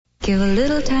Give a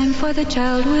little time for the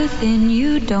child within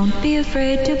you. Don't be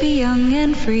afraid to be young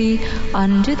and free.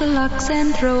 Undo the locks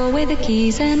and throw away the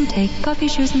keys and take off your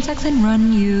shoes and socks and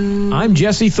run you. I'm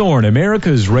Jesse Thorne,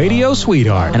 America's radio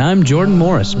sweetheart. And I'm Jordan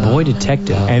Morris, boy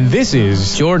detective. And this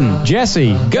is Jordan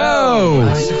Jesse Go!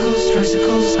 Bicycles,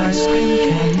 tricycles, ice cream,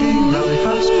 candy,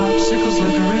 lollipops, popsicles,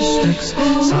 licorice sticks,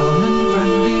 Solomon,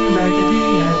 Grundy, Raggedy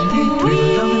Andy,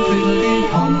 Tweedledum and Tweedledee,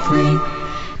 home free.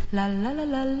 La, la, la,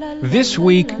 la, la, This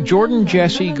week, Jordan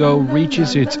Jesse Go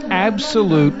reaches its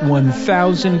absolute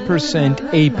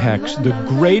 1000% apex, the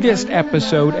greatest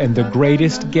episode and the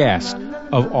greatest guest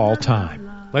of all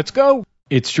time. Let's go!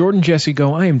 It's Jordan Jesse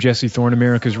Go. I am Jesse Thorne,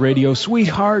 America's radio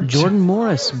sweetheart. Jordan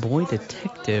Morris, boy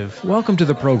detective. Welcome to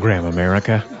the program,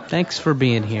 America. Thanks for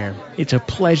being here. It's a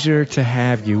pleasure to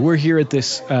have you. We're here at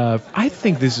this, I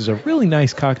think this is a really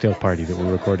nice cocktail party that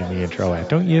we're recording the intro at,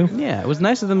 don't you? Yeah, it was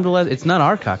nice of them to let... It's not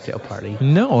our cocktail party.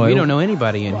 No. We don't know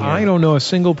anybody in here. I don't know a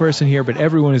single person here, but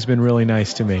everyone has been really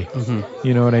nice to me. Mm-hmm.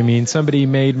 You know what I mean? Somebody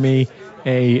made me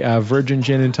a virgin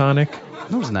gin and tonic.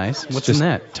 That was nice. What's Just in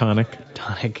that? Tonic.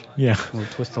 Tonic. Yeah. A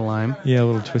little twist of lime. Yeah, a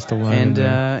little twist of lime.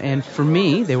 And for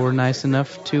me, they were nice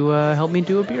enough to help me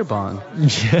do a beer bong.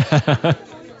 Yeah.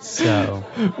 So...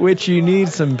 Which you need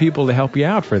some people to help you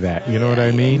out for that. You know what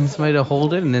I mean? Somebody to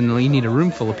hold it, and then you need a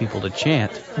room full of people to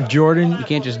chant. Jordan, You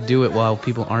can't just do it while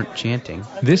people aren't chanting.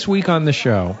 this week on the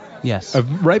show, Yes.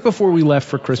 right before we left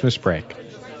for Christmas break,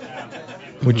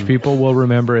 which people will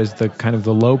remember as the kind of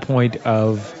the low point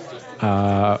of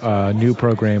new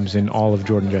programs in all of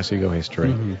Jordan Jesse Go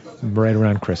history, right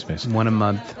around Christmas. One a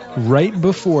month. Right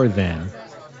before then,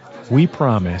 we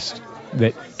promised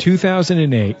that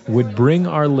 2008 would bring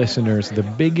our listeners the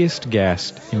biggest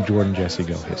guest in Jordan Jesse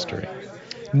Go history.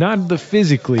 Not the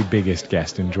physically biggest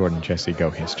guest in Jordan Jesse Go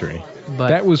history. But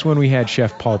That was when we had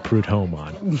Chef Paul Prudhomme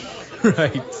on.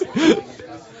 right.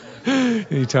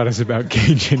 He taught us about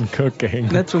Cajun cooking.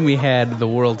 That's when we had the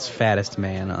world's fattest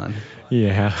man on.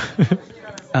 Yeah.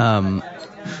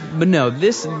 But no,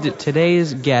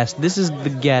 today's guest, this is the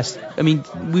guest. I mean,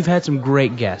 we've had some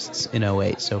great guests in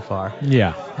 08 so far.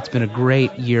 Yeah. It's been a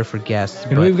great year for guests.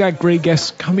 And but- we've got great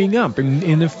guests coming up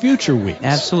in the future weeks.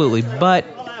 Absolutely, but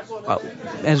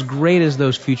as great as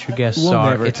those future guests We'll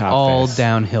are, never it's top all this.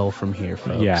 downhill from here,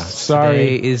 folks. Yeah, sorry.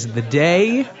 Today is the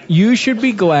day. You should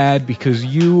be glad because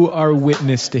you are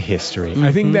witness to history.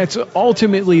 I think that's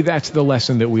the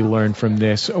lesson that we learned from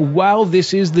this. While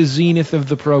this is the zenith of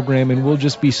the program and we'll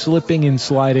just be slipping and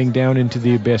sliding down into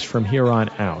the abyss from here on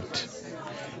out,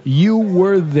 you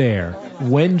were there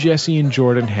when Jesse and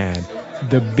Jordan had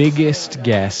the biggest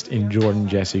guest in Jordan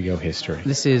Jesse Go history.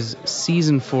 This is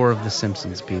season 4 of The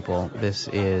Simpsons, people. This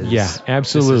is... Yeah,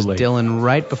 absolutely. This is Dylan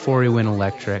right before he went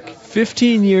electric.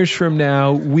 15 years from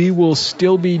now, we will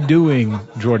still be doing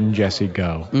Jordan Jesse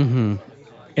Go. Mm-hmm.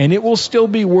 And it will still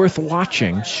be worth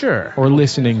watching. Sure. Or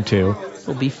listening to.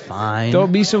 It'll be fine. There'll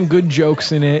be some good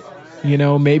jokes in it. You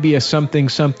know, maybe a something,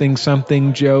 something,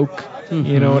 something joke.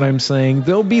 You know what I'm saying?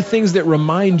 There'll be things that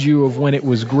remind you of when it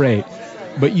was great.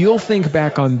 But you'll think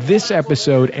back on this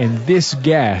episode and this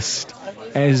guest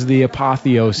as the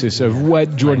apotheosis of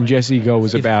what Jordan Jesse Go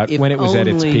was about when it was at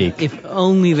its peak. If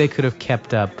only they could have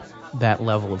kept up that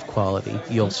level of quality,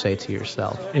 you'll say to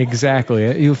yourself.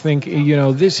 Exactly. You'll think, you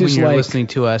know, this When is you're like... listening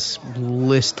to us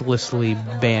listlessly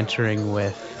bantering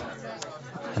with,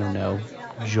 I don't know,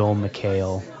 Joel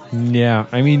McHale. Yeah,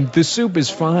 I mean, the soup is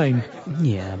fine.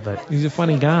 Yeah, but... He's a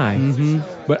funny guy.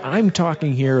 But I'm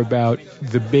talking here about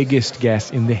the biggest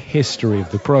guest in the history of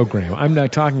the program. I'm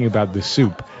not talking about the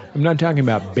soup. I'm not talking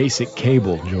about basic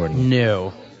cable, Jordan.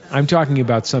 No. I'm talking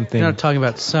about something... You're not talking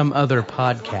about some other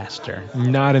podcaster.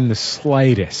 Not in the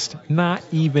slightest. Not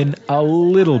even a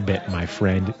little bit, my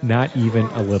friend. Not even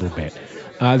a little bit.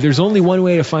 There's only one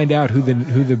way to find out who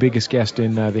the biggest guest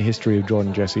in the history of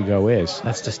Jordan Jesse Go is.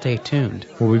 That's to stay tuned.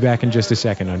 We'll be back in just a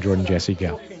second on Jordan Jesse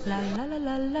Go. la, la, la,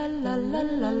 la, la, la,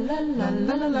 la, la.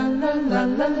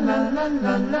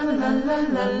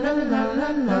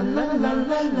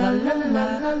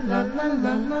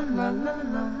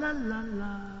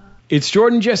 It's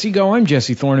Jordan Jesse Go. I'm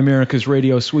Jesse Thorne, America's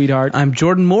radio sweetheart. I'm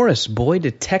Jordan Morris, boy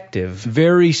detective.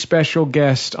 Very special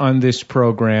guest on this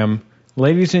program.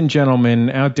 Ladies and gentlemen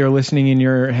out there listening in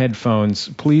your headphones,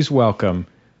 please welcome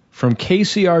from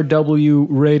KCRW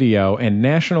Radio and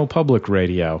National Public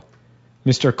Radio,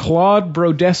 Mr. Claude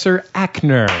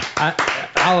Brodesser-Akner.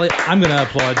 I'm going to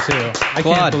applaud, too. I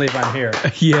Claude. can't believe I'm here.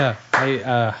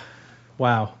 Yeah.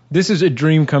 Wow. This is a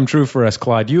dream come true for us,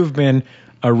 Claude. You have been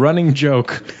a running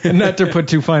joke, and not to put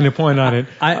too fine a point on it.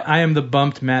 I am the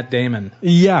bumped Matt Damon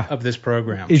Yeah, of this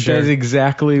program. that is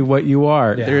exactly what you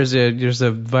are. Yeah. There's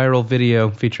a viral video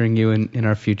featuring you in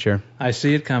our future. I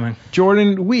see it coming.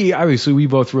 Jordan, we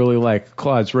both really like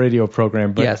Claude's radio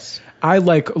program, but Yes. I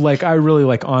really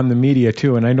like On the Media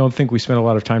too, and I don't think we spent a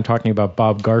lot of time talking about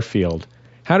Bob Garfield.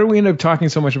 How did we end up talking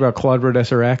so much about Claude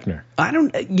Brodesser-Achner? I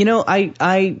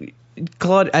don't,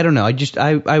 Claude, I don't know.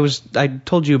 I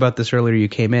told you about this earlier. You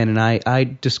came in, and I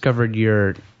discovered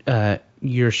your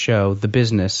show, The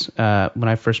Business, when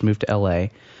I first moved to LA.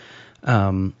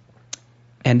 And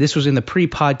this was in the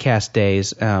pre-podcast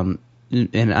days. And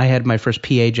I had my first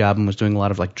PA job and was doing a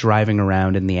lot of like driving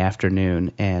around in the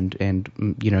afternoon. And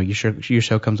your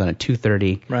show comes on at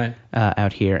 2:30 Right.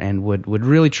 out here, and would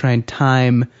really try and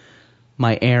time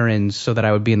my errands so that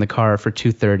I would be in the car for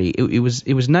 2:30.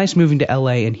 It was nice moving to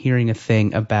LA and hearing a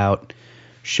thing about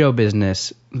show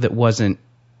business that wasn't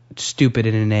stupid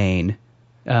and inane.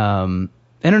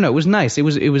 I don't know. It was nice. It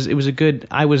was a good.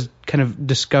 I was kind of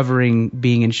discovering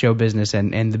being in show business,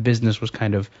 and the business was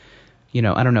kind of, I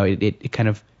don't know. It kind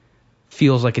of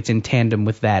feels like it's in tandem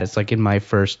with that. It's like in my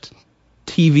first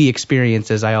TV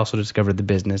experiences, I also discovered the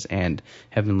business and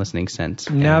have been listening since.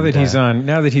 Now that he's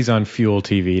on Fuel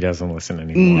TV, he doesn't listen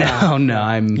anymore.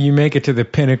 No, You make it to the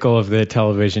pinnacle of the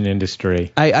television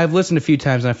industry. I've listened a few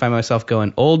times and I find myself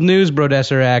going, old news,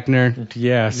 Brodesser-Achner.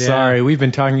 Yeah, sorry. We've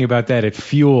been talking about that at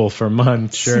Fuel for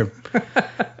months. Sure.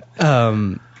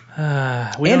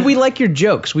 We We like your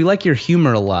jokes. We like your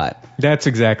humor a lot. That's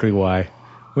exactly why.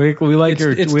 We like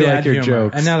your it's we dad like your humor.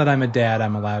 jokes. And now that I'm a dad,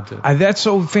 I'm allowed to. That's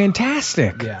so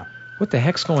fantastic. Yeah. What the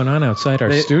heck's going on outside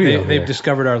our studio? They've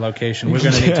discovered our location. We're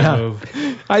going to need to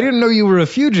move. I didn't know you were a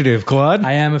fugitive, Claude.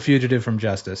 I am a fugitive from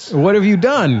justice. What have you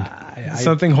done?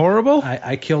 Something horrible?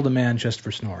 I killed a man just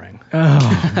for snoring.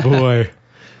 Oh boy.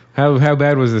 How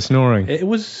bad was the snoring? It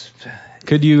was.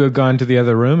 Could you have gone to the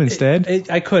other room instead?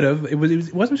 I could have. It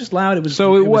wasn't just loud. It was.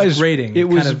 So it was grating. It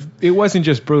wasn't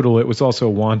just brutal. It was also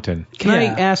wanton. Can I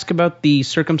Yeah. ask about the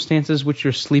circumstances which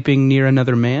you're sleeping near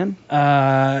another man?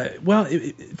 Well,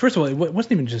 first of all, it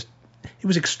wasn't even just. It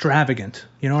was extravagant.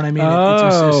 You know what I mean?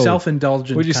 Oh. It's a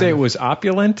self-indulgent. Would you say kind it of- was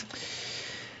opulent?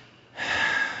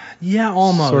 Yeah,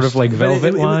 almost. Sort of like But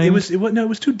Velvet Line? It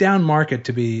was too down market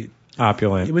to be.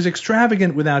 Opulent. It was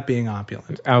extravagant without being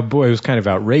opulent. Oh boy, it was kind of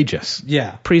outrageous.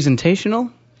 Yeah,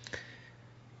 Presentational?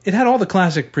 it had all the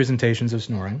classic presentations of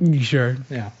snoring. Sure.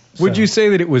 Yeah. Would you say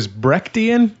that it was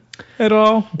Brechtian at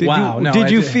all?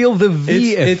 Did you feel the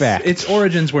V effect? Its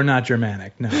origins were not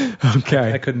Germanic. No.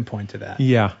 Okay. I couldn't point to that.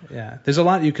 Yeah. Yeah. There's a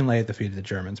lot you can lay at the feet of the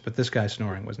Germans, but this guy's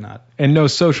snoring was not. And no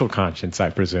social conscience, I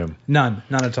presume. None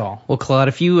at all. Well, Claude,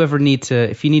 if you need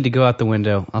to go out the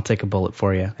window, I'll take a bullet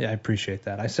for you. Yeah, I appreciate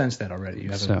that. I sense that already. You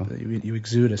have So. you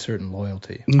exude a certain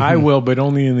loyalty. I will, but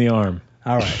only in the arm.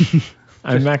 All right.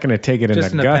 I'm not going to take it in the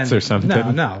Just an guts or appendix.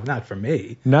 something. No, not for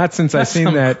me. Not since I've Not seen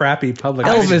some that. crappy public.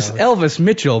 Elvis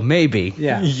Mitchell, maybe.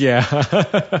 Yeah.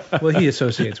 Yeah. Well, he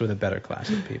associates with a better class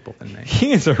of people than me.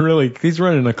 he's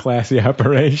running a classy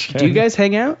operation. Do you guys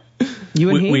hang out?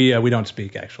 You and he? We don't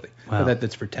speak actually. Wow. But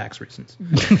that's for tax reasons.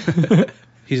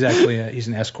 He's actually he's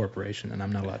an S corporation, and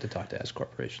I'm not allowed to talk to S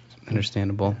corporations.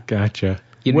 Understandable. Gotcha.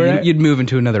 You'd move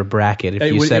into another bracket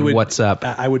if you said, what's up?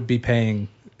 I would be paying.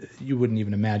 You wouldn't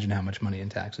even imagine how much money in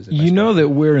taxes. If I You know started. that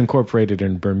we're incorporated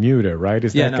in Bermuda, right?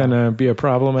 Is Yeah, that no. going to be a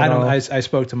problem at I don't. all? I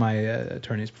spoke to my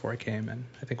attorneys before I came, and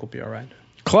I think we'll be all right.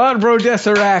 Claude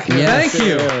Brodesser-Achner. Yes.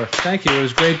 Thank you. It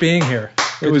was great being here.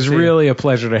 It was really a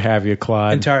pleasure to have you,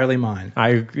 Claude. entirely mine.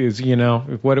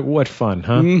 What fun,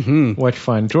 huh? Mhm. What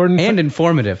fun. Jordan. And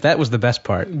informative. That was the best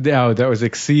part. Oh, that was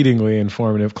exceedingly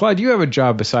informative. Claude, you have a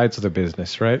job besides the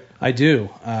business, right? I do.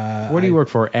 What do you work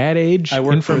for? Ad Age? I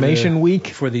work Information Week?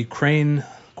 for the Crane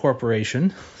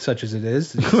Corporation, such as it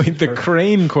is. Wait, the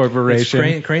Crane Corporation.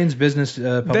 It's Crane's business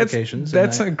publications.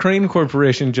 That's a Crane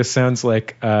Corporation. Just sounds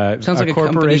like Sounds like a company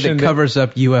corporation that covers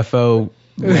up UFO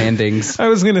landings. I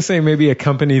was going to say maybe a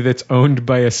company that's owned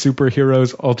by a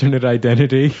superhero's alternate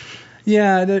identity.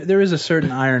 Yeah, there is a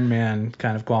certain Iron Man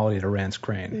kind of quality to Rance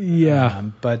Crane. Yeah.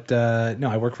 But no,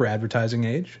 I work for Advertising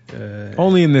Age.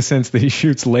 Only in the sense that he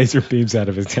shoots laser beams out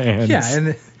of his hands. Yeah,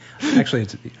 and actually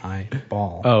it's the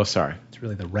eyeball. Oh, sorry. It's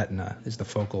really the retina is the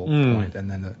focal point, and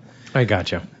then I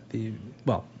gotcha. the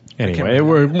well. Anyway,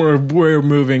 we're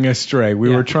moving astray. We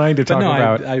were trying to talk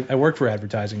about. I work for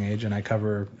Advertising Age, and I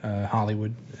cover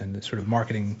Hollywood and the sort of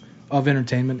marketing of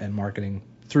entertainment and marketing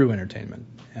through entertainment,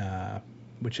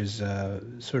 which is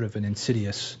sort of an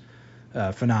insidious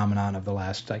phenomenon of the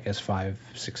last, I guess,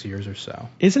 5-6 years or so.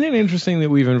 Isn't it interesting that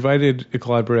we've invited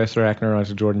Claude Brodesser-Achner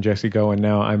onto Jordan Jesse Go, and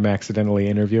now I'm accidentally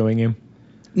interviewing him?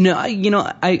 No,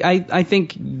 I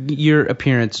think your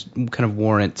appearance kind of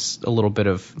warrants a little bit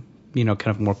of, kind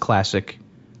of more classic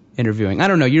interviewing. I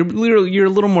don't know. You're a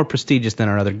little more prestigious than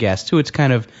our other guests, who it's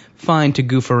kind of fine to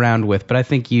goof around with. But I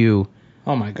think you.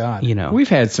 Oh my God. We've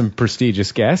had some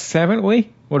prestigious guests, haven't we?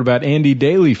 What about Andy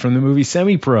Daly from the movie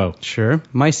Semi-Pro? Sure.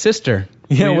 My sister.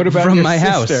 Yeah. What about from your my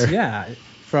sister? house? Yeah,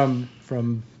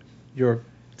 from your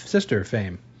sister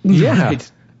fame. Yeah.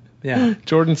 Right. Yeah.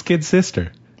 Jordan's kid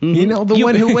sister. Mhm. The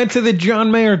one who went to the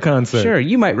John Mayer concert. Sure,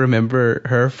 you might remember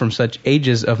her from such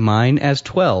ages of mine as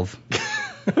 12.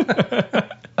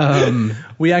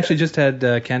 We actually just had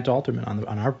Kent Alterman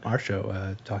on our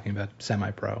show talking about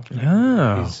Semi-Pro.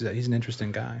 Oh. He's an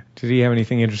interesting guy. Did he have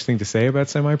anything interesting to say about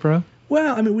Semi-Pro?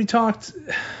 Well, I mean, we talked.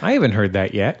 I haven't heard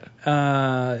that yet.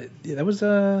 Yeah, that was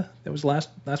last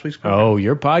week's program. Oh,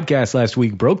 your podcast last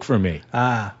week broke for me.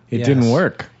 It Yes. didn't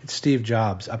work. It's Steve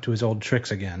Jobs up to his old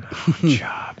tricks again.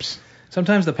 Jobs.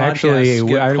 Sometimes the podcasts Actually,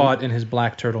 get caught in his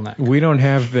black turtleneck. We don't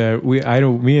have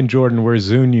me and Jordan were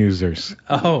Zune users.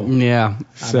 Oh, Yeah.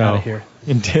 So outta here.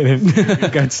 it didn't.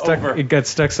 It got stuck. It got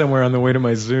stuck somewhere on the way to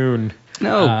my Zune.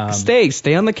 No,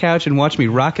 stay on the couch and watch me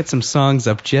rocket some songs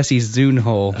up Jesse's Zune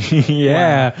hole.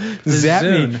 Yeah. The Zap me.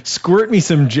 Zune. Squirt me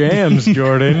some jams,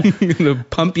 Jordan. Gonna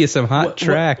pump you some hot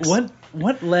tracks.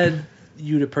 What led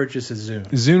you to purchase a Zune?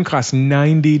 Zune cost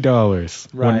 $90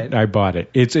 Right. when I bought it.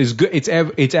 It's as good.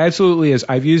 It's absolutely as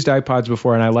I've used iPods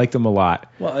before and I like them a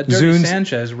lot. Well, a Dirty Zune's-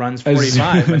 Sanchez runs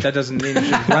 45, but that doesn't mean you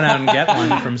should run out and get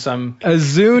one from some A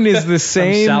Zune is the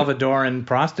same. Salvadoran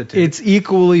prostitute. It's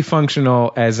equally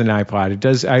functional as an iPod. It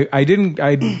does. I didn't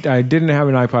have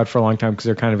an iPod for a long time because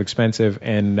they're kind of expensive,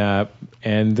 and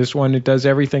this one, it does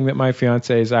everything that my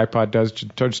fiance's iPod does,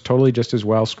 totally just as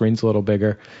well. Screen's a little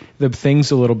bigger, the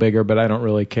thing's a little bigger, but I don't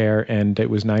really care. And it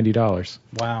was $90.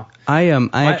 Wow.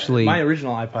 My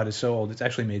original iPod is so old. It's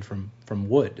actually made from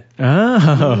wood.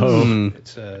 Oh,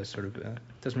 It's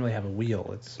doesn't really have a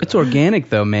wheel. It's organic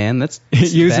though, man. That's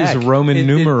it uses back. Roman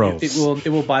numerals. It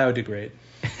will biodegrade.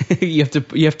 you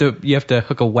have to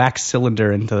hook a wax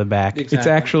cylinder into the back. Exactly. It's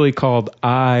actually called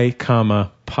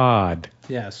pod.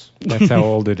 Yes. That's how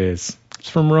old it is. It's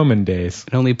from Roman days.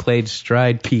 It only played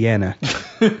stride piano.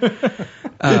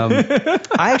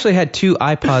 I actually had 2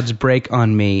 iPods break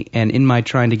on me, and in my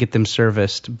trying to get them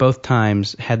serviced, both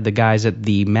times had the guys at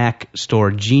the Mac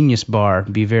store Genius Bar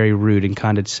be very rude and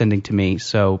condescending to me.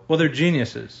 So, Well, they're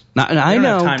geniuses. I They don't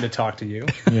know. have time to talk to you.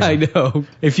 Yeah. I know.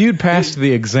 If you'd passed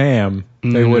the exam,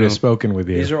 they would have spoken with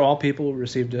you. These are all people who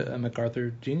received a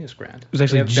MacArthur Genius Grant. It was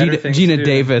actually They have better things Gina to do.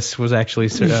 Davis was actually.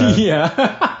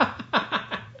 Yeah.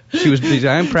 She was.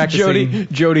 I'm practicing.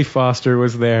 Jodie Foster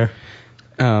was there.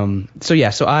 So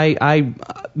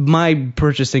my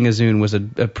purchasing a Zune was a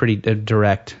pretty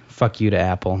direct fuck you to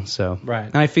Apple. So Right.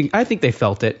 And I think they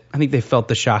felt it. I think they felt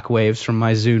the shockwaves from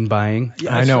my Zune buying.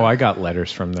 Yeah, I know. so- I got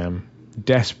letters from them.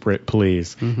 Desperate,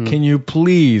 please. Can you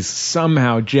please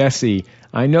somehow, Jesse?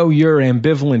 I know you're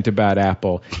ambivalent about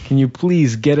Apple. Can you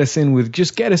please get us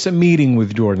a meeting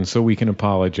with Jordan so we can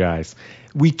apologize?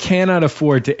 We cannot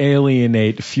afford to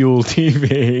alienate Fuel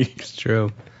TV. It's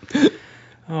true.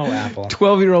 Oh, Apple.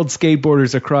 12-year-old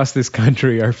skateboarders across this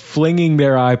country are flinging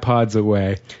their iPods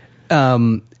away.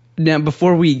 Now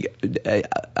before we,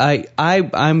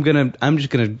 I'm just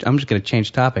gonna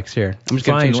change topics here. I'm just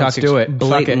gonna Fine, change let's topics do it. Fuck it.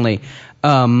 blatantly.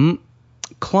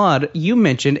 Claude, you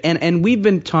mentioned, and we've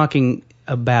been talking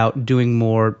about doing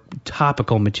more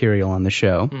topical material on the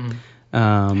show.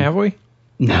 Have we?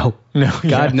 No. No.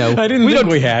 God, no. I didn't think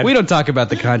we had. We don't talk about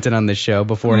the content on this show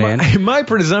beforehand. My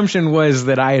presumption was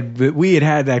that we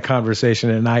had that conversation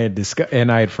and I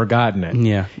had forgotten it.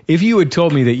 Yeah. If you had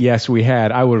told me that yes we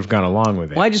had, I would have gone along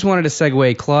with it. Well, I just wanted to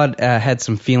segue. Claude had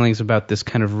some feelings about this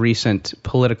kind of recent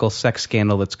political sex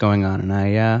scandal that's going on, and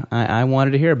I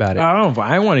wanted to hear about it. Oh,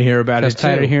 I want to hear about I was it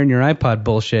tired too. of hearing your iPod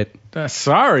bullshit.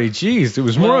 Sorry, geez, it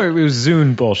was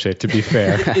Zune bullshit. To be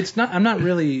fair, It's not. I'm not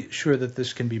really sure that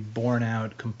this can be borne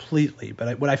out completely.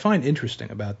 But what I find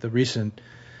interesting about the recent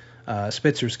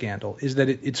Spitzer scandal is that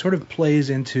it sort of plays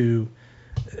into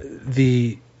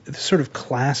the sort of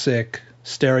classic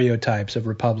stereotypes of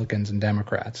Republicans and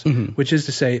Democrats, which is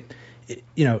to say,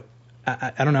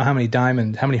 I don't know how many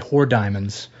whore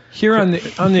diamonds. here on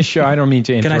this show, I don't mean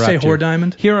to interrupt. Can I say you. whore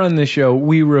diamond? Here on this show,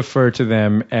 we refer to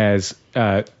them as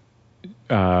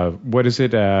what is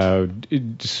it?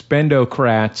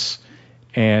 Spendocrats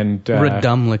and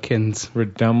Redumlicans.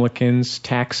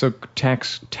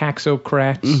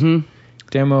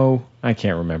 taxocrats, I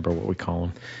can't remember what we call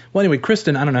them. Well, anyway,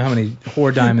 Kristen, I don't know how many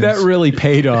whore diamonds. That really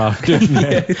paid off, didn't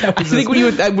it? I think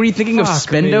were you thinking of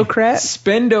Spendocrats?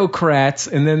 Spendocrats,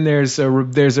 and then there's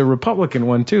a Republican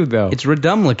one too, though. It's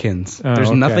Redumlicans. Oh, There's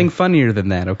okay. nothing funnier than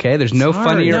that. Okay, there's no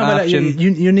funnier but option.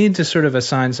 you need to sort of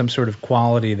assign some sort of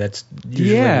quality that's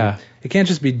usually, Yeah. It can't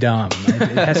just be dumb.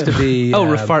 It has to be.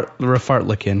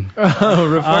 Refartlican. Oh,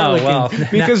 Republican. well.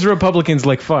 Because Republicans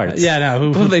like farts. Yeah, no.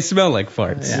 Well, they smell like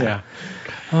farts. Yeah.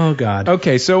 Oh God.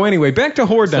 Okay, so anyway, back to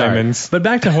whore diamonds. But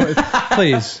back to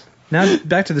please. Now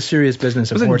back to the serious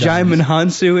business of Wasn't whore Jaimin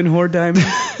diamonds. Hansu in Whore Diamond?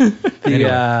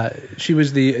 She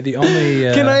was the only.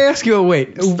 Can I ask you a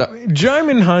wait?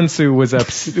 Jaimin Hansu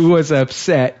was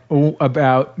upset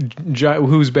about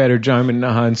who's better, Jaimin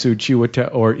Hansu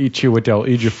Chiwetel or Chiwetel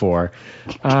Ejiofor,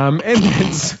 and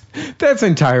that's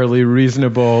entirely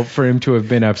reasonable for him to have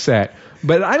been upset.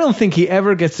 But I don't think he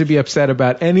ever gets to be upset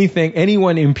about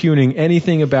anyone impugning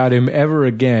anything about him ever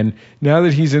again. Now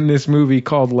that he's in this movie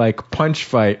called like Punch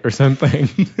Fight or something.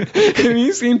 Have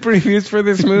you seen previews for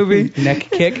this movie? Neck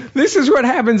kick. This is what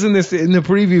happens in the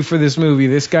preview for this movie.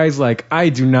 This guy's like, I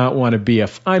do not want to be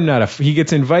he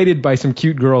gets invited by some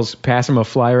cute girls, pass him a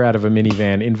flyer out of a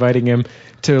minivan, inviting him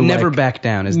to Never Back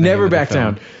Down is the name Never of the Back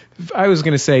film. Down. I was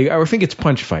going to say, I think it's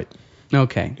Punch Fight.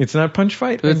 Okay. It's not Punch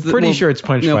Fight? I'm pretty sure it's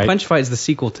Punch Fight. No, Punch Fight is the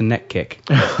sequel to Neck Kick.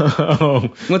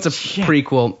 Oh. What's a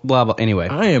prequel? Blah, blah. Anyway.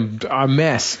 I am a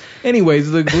mess.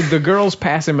 Anyways, the girls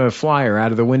pass him a flyer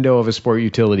out of the window of a sport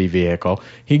utility vehicle.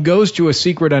 He goes to a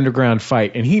secret underground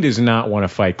fight, and he does not want to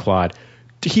fight Claude.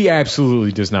 He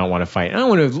absolutely does not want to fight.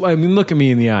 I mean, look at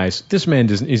me in the eyes. This man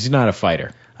is not a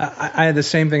fighter. I had the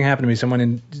same thing happen to me.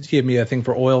 Someone gave me a thing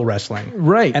for oil wrestling.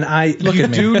 Right. And look you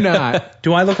at me. do not.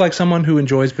 Do I look like someone who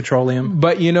enjoys petroleum?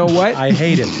 But you know what? I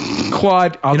hate it.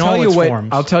 Claude,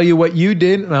 I'll tell you what you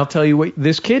did, and I'll tell you what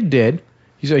this kid did.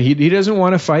 He said he doesn't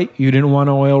want to fight. You didn't want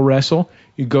to oil wrestle.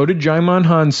 You go to Jaimin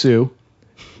Hansu.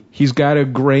 He's got a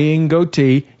graying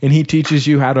goatee, and he teaches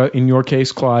you how to, in your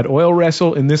case, Claude, oil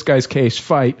wrestle. In this guy's case,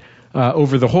 fight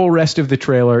over the whole rest of the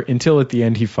trailer until at the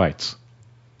end he fights.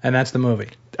 And that's the movie.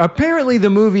 Apparently, the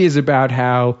movie is about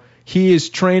how he is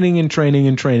training and training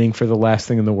and training for the last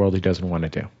thing in the world he doesn't want to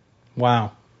do.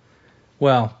 Wow.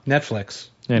 Well, Netflix.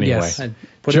 Anyway. Yes. I'd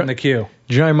put it in the queue.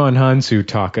 Jaimin Hansu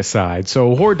talk aside.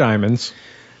 So, whore diamonds.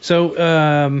 So,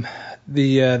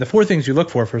 the four things you look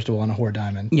for, first of all, on a whore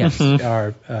diamond Yes.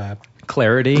 are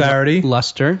Clarity.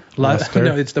 Luster.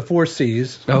 No, it's the 4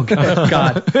 C's. Oh, God.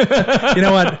 God. You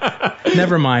know what?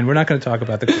 Never mind. We're not going to talk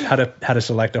about how to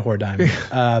select a whore diamond.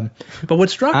 But what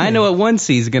struck me... I know what 1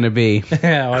 C is going to be.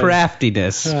 Yeah, well,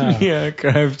 Craftiness. Yeah,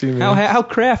 crafty man. How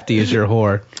crafty is your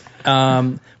whore?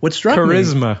 What struck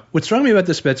Charisma. What struck me about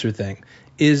the Spitzer thing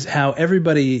is how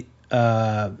everybody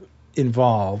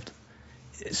involved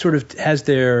sort of has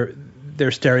their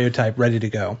stereotype ready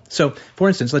to go. So, for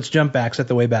instance, let's jump back, set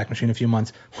the Wayback Machine a few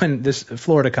months, when this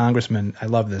Florida congressman, I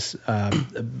love this, I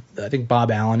think Bob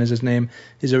Allen is his name,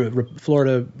 he's a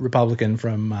Florida Republican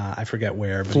from, I forget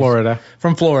where. Florida.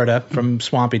 From Florida, from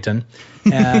Swampington.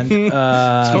 And,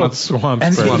 Swamp.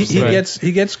 and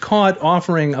he gets caught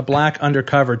offering a black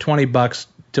undercover $20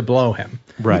 to blow him.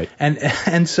 Right.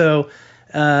 And so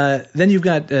then you've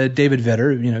got David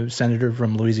Vitter, senator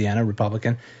from Louisiana,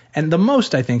 Republican. And the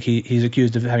most I think he's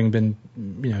accused of having been,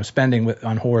 spending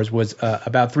on whores was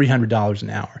about $300 an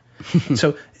hour.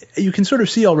 So you can sort of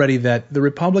see already that the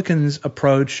Republicans'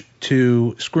 approach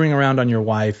to screwing around on your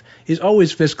wife is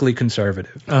always fiscally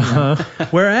conservative.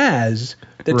 Whereas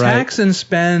the tax and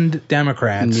spend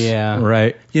Democrats,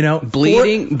 Right.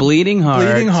 Bleeding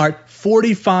heart.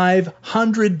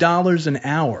 $4,500 an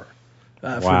hour.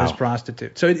 For this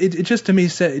prostitute. So it just, to me,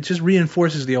 it just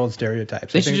reinforces the old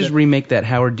stereotypes. They should just remake that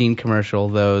Howard Dean commercial,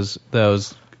 those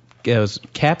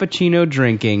cappuccino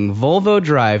drinking, Volvo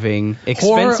driving,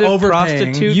 expensive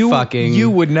prostitute fucking.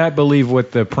 You would not believe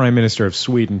what the Prime Minister of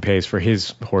Sweden pays for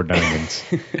his whore diamonds.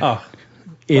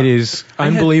 It is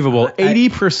unbelievable.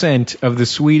 80% of the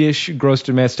Swedish gross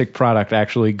domestic product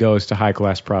actually goes to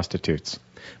high-class prostitutes.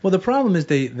 Well, the problem is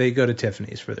they go to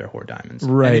Tiffany's for their whore diamonds.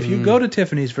 Right. And if you go to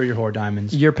Tiffany's for your whore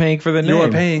diamonds, you're paying for the name.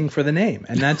 You're paying for the name,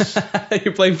 and that's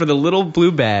you're paying for the little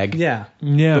blue bag. Yeah.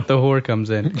 That the whore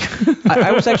comes in.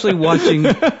 I was actually watching.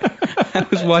 I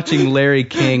was watching Larry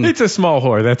King. It's a small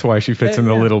whore. That's why she fits in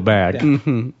the little bag. Yeah.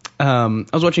 Mm-hmm. I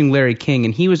was watching Larry King,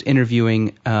 and he was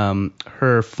interviewing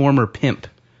her former pimp.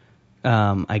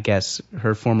 I guess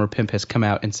her former pimp has come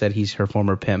out and said he's her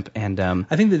former pimp, and I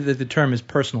think that the term is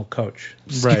personal coach.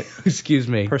 Right. Excuse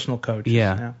me. Personal coach.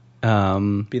 Yeah.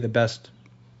 Be the best.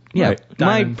 Yeah. Right.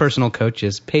 My personal coach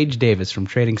is Paige Davis from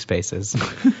Trading Spaces.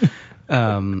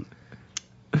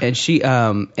 and she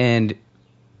and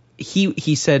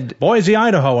he said, Boise,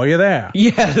 Idaho, are you there?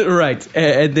 yeah, right.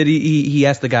 And then he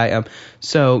asked the guy,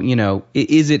 so, you know,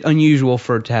 is it unusual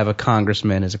to have a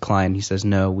congressman as a client? He says,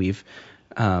 no, we've,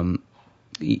 no,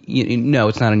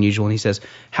 it's not unusual. And he says,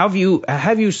 have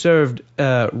you served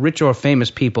rich or famous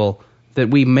people that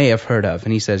we may have heard of?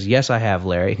 And he says, yes, I have,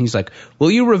 Larry. And he's like, will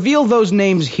you reveal those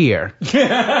names here?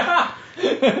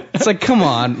 It's like, come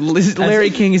on, Larry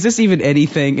King, is this even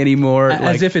anything anymore?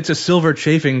 As if it's a silver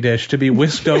chafing dish to be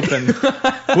whisked open.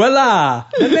 Voila!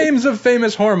 The names of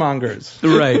famous whoremongers.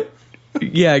 Right.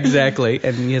 Yeah, exactly.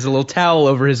 And he has a little towel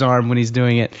over his arm when he's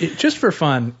doing it. Just for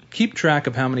fun, keep track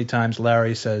of how many times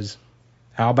Larry says,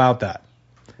 how about that?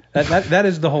 That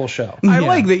is the whole show. I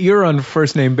like that you're on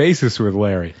first name basis with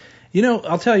Larry. You know,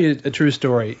 I'll tell you a true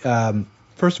story.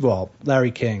 First of all,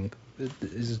 Larry King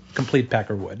is a complete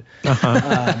peckerwood.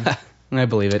 I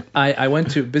believe it. I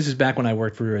went to, this is back when I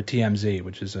worked for TMZ,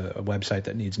 which is a website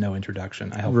that needs no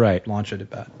introduction. I helped launch it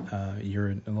about a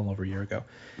little over a year ago.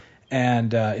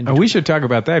 And we should talk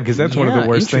about that because that's one of the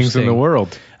worst things in the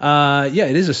world. Yeah,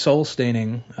 it is a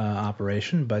soul-staining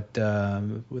operation, but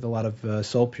with a lot of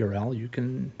soul Purell, you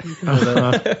can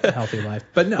live a healthy life.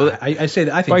 But no, I say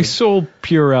that I think by soul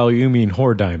Purell you mean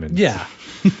whore diamonds. Yeah.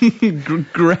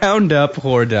 Ground up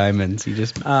whore diamonds. You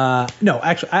just no,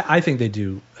 actually, I think they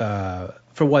do.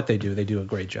 For what they do a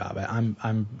great job.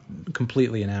 I'm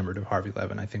completely enamored of Harvey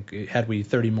Levin. I think had we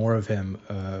 30 more of him,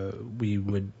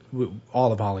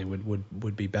 all of Hollywood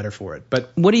would be better for it.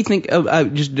 But what do you think?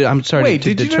 I'm sorry. Wait,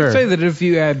 to did deter. you not say that if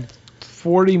you had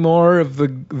 40 more of the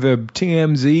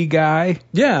TMZ guy?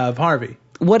 Yeah, of Harvey.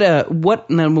 What about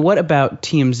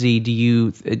TMZ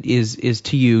is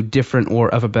to you different or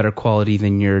of a better quality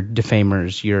than your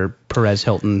defamers, your Perez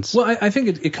Hiltons? Well, I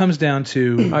think it comes down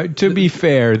to to be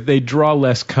fair, they draw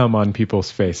less cum on people's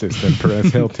faces than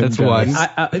Perez Hilton That's does. one.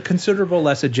 a considerable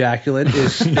less ejaculate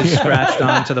is scratched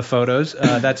onto the photos.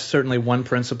 That's certainly one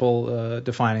principle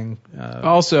defining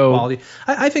also quality.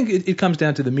 I think it comes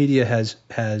down to the media has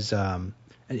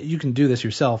you can do this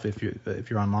yourself if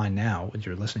you're online now and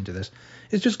you're listening to this,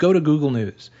 is just go to Google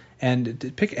News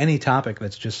and pick any topic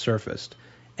that's just surfaced.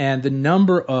 And the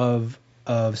number of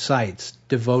sites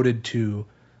devoted to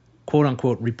quote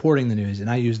unquote reporting the news, and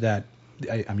I use that,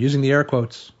 I'm using the air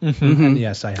quotes. Mm-hmm. And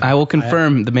yes, I have. I will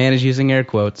confirm the man is using air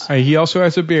quotes. He also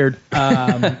has a beard.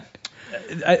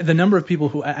 The number of people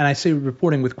who, and I say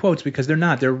reporting with quotes because they're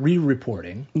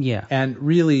re-reporting. Yeah. And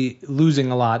really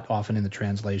losing a lot often in the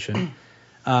translation.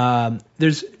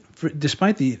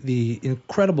 Despite the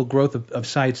incredible growth of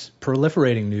sites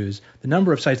proliferating news, the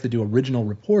number of sites that do original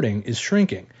reporting is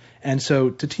shrinking. And so,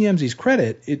 to TMZ's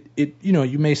credit, it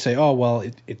you may say, oh well,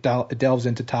 it delves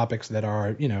into topics that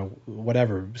are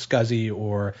whatever scuzzy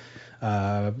or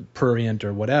prurient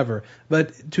or whatever.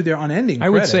 But to their unending credit, I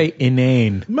would say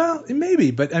inane. Well,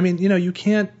 maybe, but I mean, you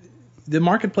can't. The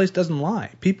marketplace doesn't lie.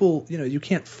 People, you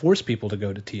can't force people to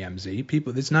go to TMZ.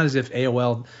 People, it's not as if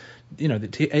AOL.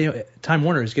 Time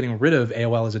Warner is getting rid of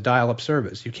AOL as a dial-up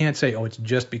service. You can't say, oh, it's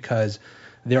just because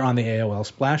they're on the AOL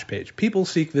splash page. People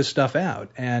seek this stuff out,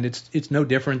 and it's no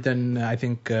different than I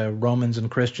think Romans and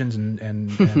Christians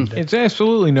and It's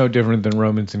absolutely no different than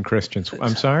Romans and Christians.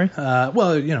 I'm sorry.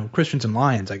 Well, Christians and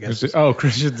lions, I guess.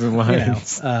 Christians and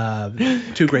lions.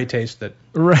 Two great tastes that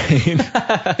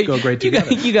right go great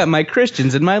together. You got my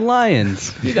Christians and my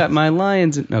lions. You got my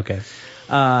lions. Okay.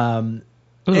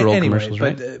 Those are old commercials,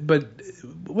 right? But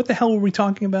what the hell were we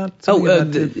talking about? How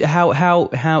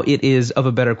it is of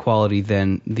a better quality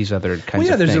than these other kinds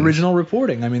of things. There's original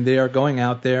reporting. I mean, they are going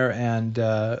out there and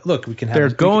look, we can have. They're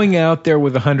going out there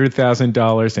with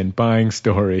 $100,000 and buying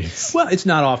stories. Well, it's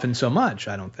not often so much,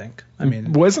 I don't think. I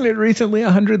mean, wasn't it recently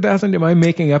 $100,000? Am I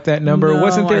making up that number? No,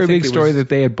 wasn't there a big story that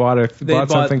they had bought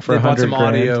something for $100,000? They bought some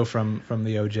audio from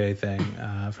the OJ thing,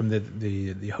 from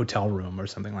the hotel room or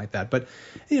something like that. But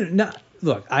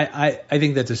look, I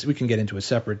think that we can get into a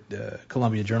separate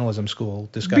Columbia Journalism School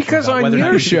discussion because about on whether or not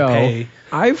your you should show, pay.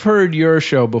 I've heard your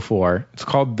show before. It's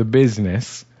called The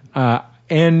Business,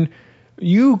 and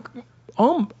you.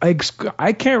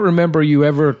 I can't remember you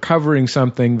ever covering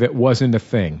something that wasn't a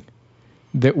thing.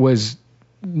 That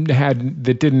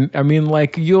didn't. I mean,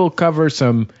 like you'll cover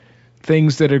some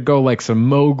things that go like some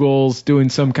moguls doing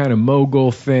some kind of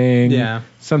mogul thing,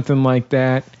 something like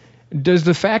that. Does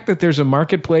the fact that there's a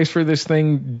marketplace for this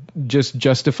thing just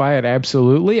justify it?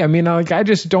 Absolutely. I mean, I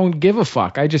just don't give a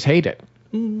fuck. I just hate it.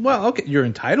 Well, okay, you're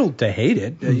entitled to hate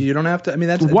it. You don't have to. I mean,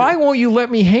 that's why won't you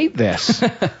let me hate this?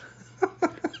 What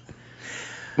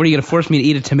are you gonna force me to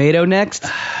eat a tomato next?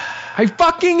 I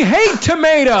fucking hate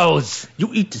tomatoes.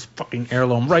 You eat this fucking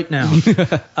heirloom right now.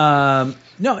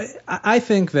 No, I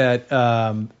think that,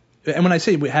 and when I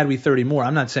say had we 30 more,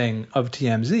 I'm not saying of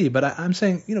TMZ, but I'm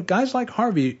saying, guys like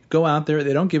Harvey go out there,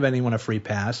 they don't give anyone a free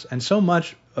pass, and so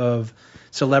much of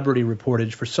celebrity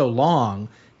reportage for so long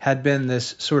had been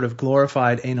this sort of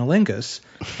glorified analingus,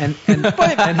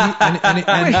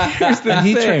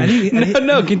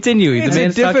 continue. It's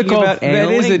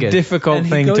a difficult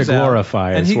thing to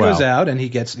glorify. And he well. goes out and he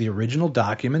gets the original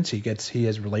documents. He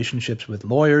has relationships with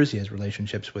lawyers. He has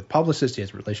relationships with publicists. He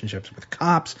has relationships with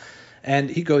cops.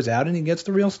 And he goes out and he gets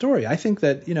the real story. I think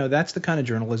that that's the kind of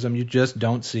journalism you just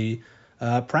don't see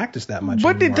practice that much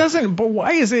but anymore. It doesn't. But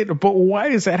why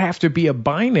does that have to be a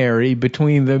binary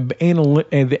between the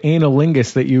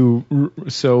analingus that you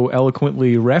so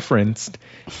eloquently referenced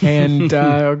and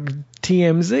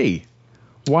TMZ?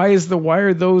 Why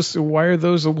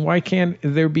can't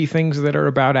there be things that are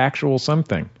about actual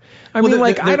something?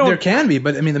 There can be,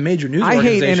 but the major news I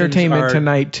hate organizations Entertainment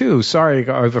Tonight too. Sorry,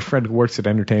 I have a friend who works at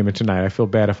Entertainment Tonight. I feel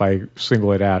bad if I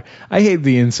single it out. I hate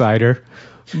The Insider.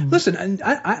 Listen,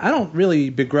 I don't really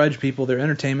begrudge people their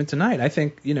Entertainment Tonight. I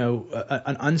think,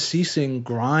 an unceasing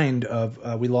grind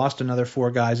of we lost another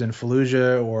 4 guys in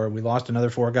Fallujah, or we lost another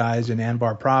 4 guys in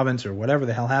Anbar Province, or whatever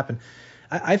the hell happened.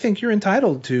 I think you're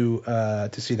entitled to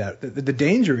see that. The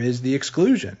danger is the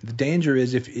exclusion. The danger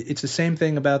is if it's the same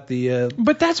thing about the.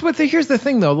 But that's here's the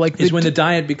thing though. When the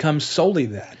diet becomes solely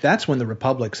that. That's when the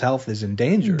Republic's health is in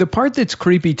danger. The part that's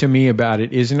creepy to me about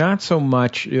it is not so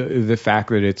much the fact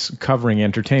that it's covering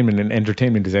entertainment, and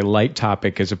entertainment is a light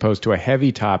topic as opposed to a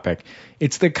heavy topic.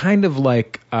 It's the kind of well,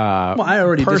 I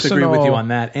already disagree with you on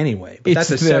that anyway. But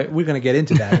we're going to get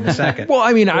into that in a second. Well,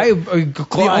 I mean,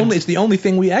 it's the only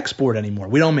thing we export anymore.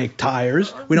 We don't make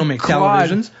tires. We don't make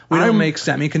televisions. We don't make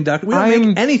semiconductors. We don't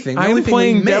make anything. The only thing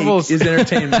we make is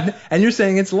entertainment. And you're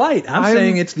saying it's light. I'm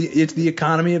saying it's the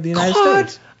economy of the United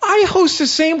States. I host the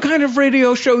same kind of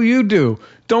radio show you do.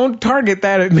 Don't target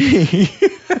that at me.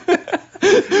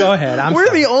 Go ahead.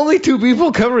 We're the only 2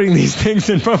 people covering these things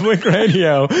in public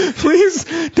radio. Please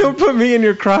don't put me in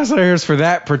your crosshairs for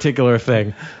that particular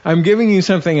thing. I'm giving you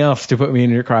something else to put me in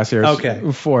your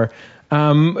crosshairs for.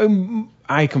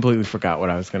 I completely forgot what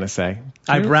I was going to say.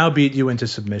 I browbeat you into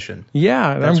submission.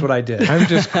 Yeah, that's what I did. I'm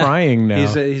just crying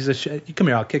now. Come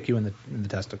here. I'll kick you in the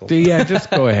testicles. Yeah, just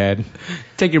go ahead.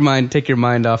 Take your mind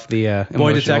off the Boy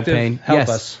emotional detective, pain. help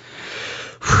us.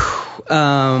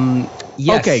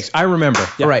 Yes. Okay, I remember.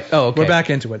 Yeah. Right. Oh, okay. We're back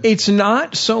into it. It's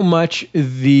not so much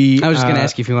the. I was just going to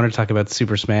ask you if you wanted to talk about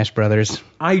Super Smash Brothers.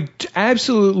 I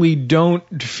absolutely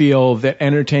don't feel that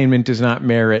entertainment does not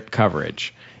merit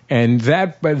coverage, and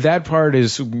that part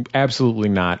is absolutely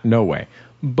not. No way.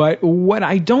 But what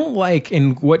I don't like,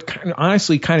 and what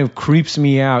honestly kind of creeps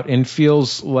me out and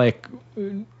feels like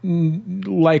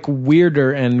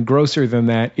weirder and grosser than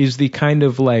that, is the kind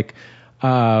of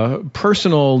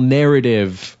personal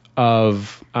narrative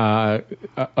of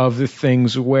the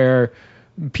things where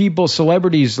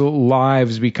celebrities'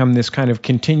 lives become this kind of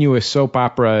continuous soap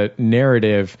opera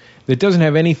narrative that doesn't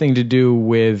have anything to do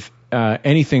with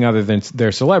anything other than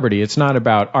their celebrity. It's not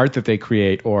about art that they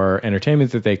create or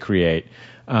entertainment that they create.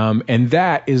 And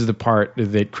that is the part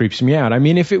that creeps me out. I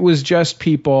mean, if it was just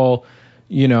people,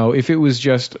 if it was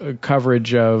just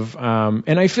coverage of,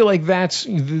 and I feel like that's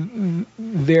been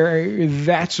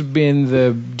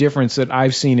the difference that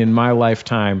I've seen in my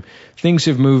lifetime. Things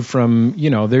have moved from,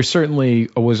 there certainly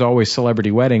was always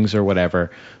celebrity weddings or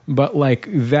whatever, but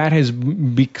that has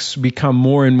become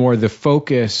more and more the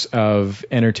focus of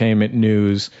entertainment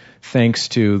news, thanks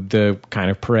to the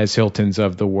kind of Perez Hiltons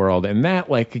of the world. And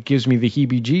that, it gives me the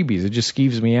heebie-jeebies. It just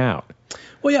skeeves me out.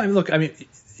 Well, yeah,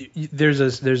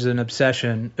 there's an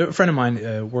obsession. A friend of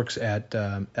mine works at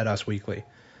Us Weekly,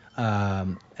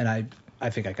 and I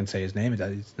think I can say his name.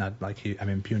 It's not like I'm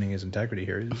impugning his integrity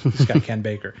here. This guy Ken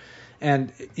Baker,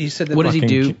 and he said that. What does he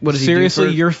do? What does seriously?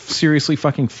 he do? You're seriously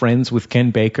fucking friends with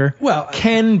Ken Baker? Well,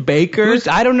 Ken Baker.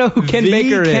 I don't know who Ken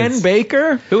Baker is. Ken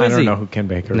Baker? Who is he? I don't know who Ken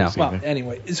Baker is. Well,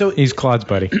 anyway, so he's Claude's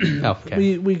buddy. Oh,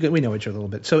 okay. We know each other a little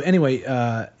bit. So anyway,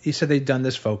 he said they'd done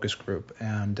this focus group,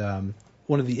 and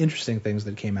one of the interesting things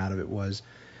that came out of it was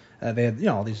they had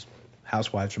all these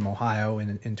housewives from Ohio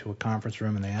into a conference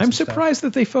room, and they asked. I'm surprised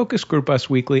that they focus group Us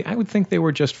Weekly. I would think they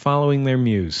were just following their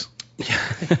muse.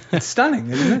 It's stunning,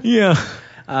 isn't it? Yeah.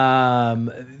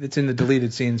 It's in the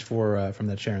deleted scenes from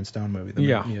that Sharon Stone movie.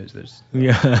 The Muse.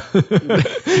 Yeah.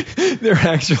 They're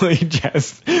actually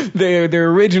just their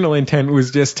original intent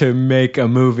was just to make a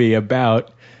movie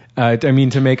about. To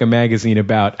make a magazine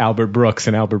about Albert Brooks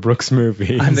and Albert Brooks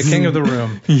movies. I'm the king of the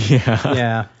room.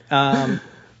 Yeah. Yeah.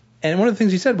 And one of the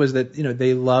things he said was that,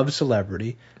 they love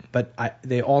celebrity, but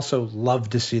they also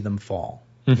love to see them fall.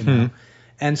 Mm-hmm.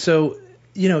 And so,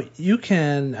 you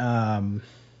can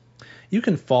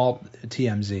fault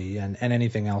TMZ and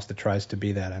anything else that tries to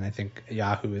be that. And I think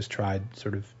Yahoo has tried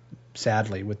sort of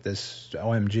sadly with this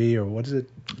OMG, or what is it?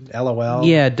 LOL?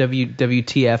 Yeah,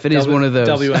 WTF. It is one of those.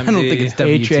 WMD. I don't think it's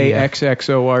WTF.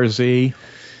 HAXXORZ.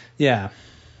 Yeah.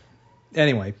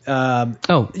 Anyway.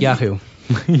 Yahoo.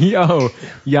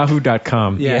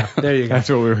 Yahoo.com. Yeah, there you go. That's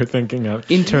what we were thinking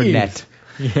of. Internet.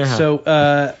 Yeah.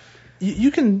 So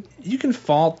you can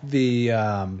fault the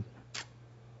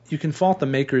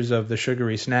makers of the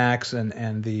sugary snacks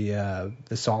and the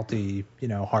salty,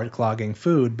 heart clogging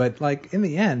food, but like in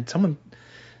the end, someone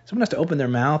has to open their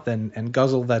mouth and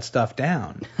guzzle that stuff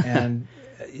down. And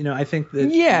I think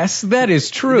that yes, that is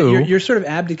true. You're sort of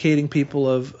abdicating people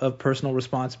of personal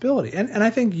responsibility, and I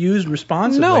think used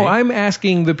responsibly. No, I'm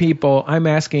asking the people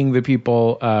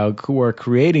who are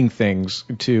creating things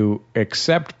to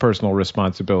accept personal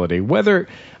responsibility. There's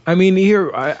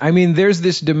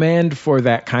this demand for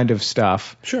that kind of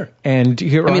stuff. Sure. And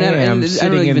here I am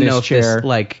sitting in this chair.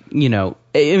 I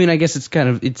guess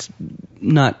it's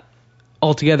not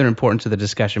altogether important to the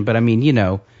discussion, but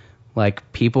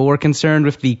like people were concerned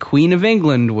if the Queen of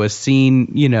England was seen,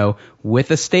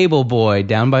 with a stable boy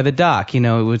down by the dock.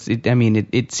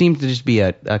 It seemed to just be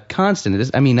a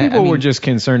constant. People were just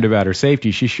concerned about her safety.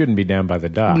 She shouldn't be down by the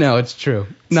dock. No, it's true.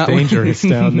 It's dangerous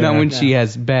down there. Not when she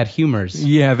has bad humors.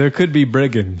 Yeah, there could be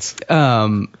brigands.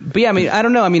 But yeah, I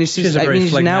don't know. It's just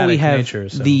now we have nature,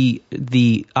 so.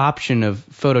 the option of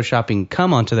photoshopping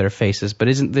cum onto their faces. But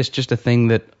isn't this just a thing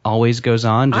that always goes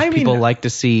on? People like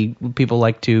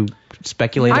to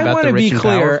speculate about the rich and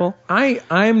powerful.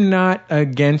 I'm not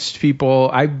against people.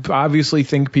 I obviously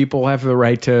think people have the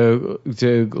right to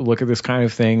look at this kind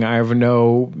of thing.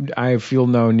 I feel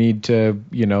no need to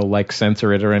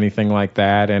censor it or anything like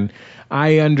that. And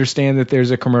I understand that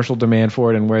there's a commercial demand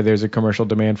for it, and where there's a commercial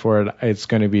demand for it, it's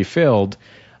going to be filled.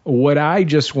 What I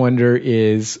just wonder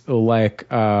is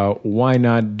why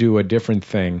not do a different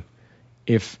thing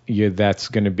if that's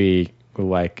going to be.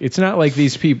 It's not like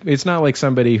these people. It's not like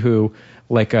somebody who,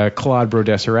 like Claude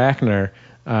Brodesser-Akner,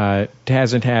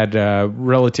 hasn't had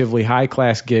relatively high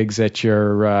class gigs at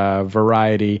your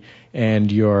Variety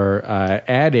and your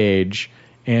Ad Age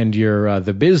and your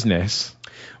The Business.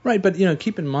 Right, but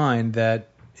keep in mind that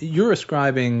you're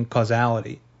ascribing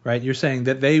causality, right? You're saying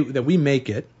that we make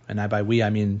it, and by we I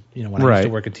mean when I used to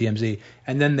work at TMZ,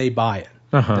 and then they buy it,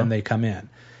 then they come in,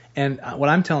 and what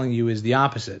I'm telling you is the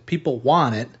opposite. People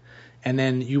want it. And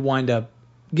then you wind up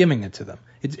giving it to them.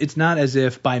 It's not as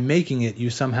if by making it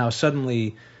you somehow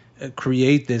suddenly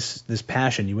create this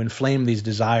passion. You inflame these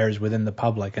desires within the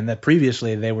public, and that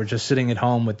previously they were just sitting at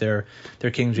home with their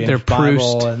King James their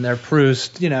Bible Proust. And their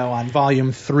Proust, on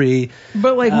volume 3.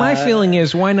 But my feeling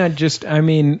is, why not just?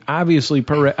 Obviously,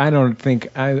 I don't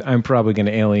think I'm probably going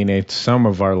to alienate some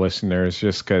of our listeners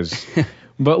just because.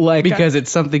 But because it's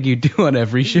something you do on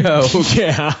every show.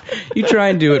 Yeah. You try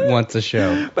and do it once a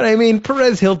show. But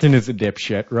Perez Hilton is a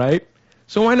dipshit, right?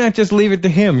 So why not just leave it to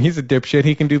him? He's a dipshit.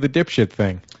 He can do the dipshit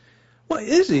thing. Well,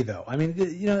 is he though?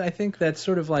 I think that's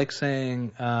sort of like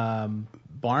saying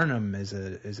Barnum is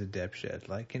a dipshit.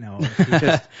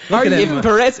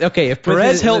 If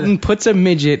Perez Hilton puts a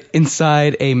midget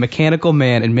inside a mechanical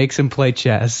man and makes him play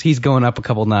chess, he's going up a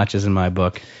couple notches in my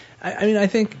book. I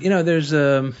think there's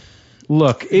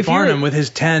Look, if Barnum with his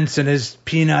tents and his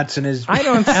peanuts and his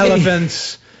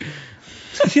elephants,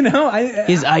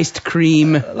 his iced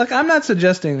cream. Look, I'm not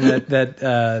suggesting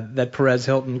that Perez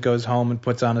Hilton goes home and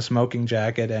puts on a smoking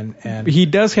jacket and he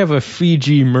does have a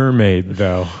Fiji mermaid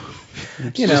though.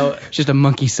 Just a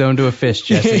monkey sewn to a fish,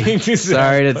 Jesse.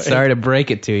 Exactly. Sorry to break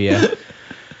it to you.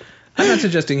 I'm not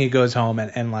suggesting he goes home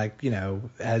and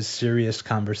has serious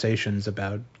conversations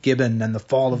about Gibbon and the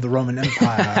fall of the Roman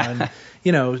Empire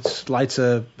and, lights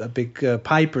a big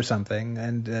pipe or something.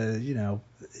 And,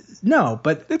 no,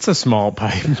 but it's a small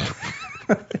pipe.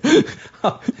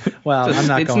 Well, I'm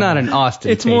not it's going not there. an Austin.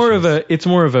 It's more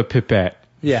of a pipette.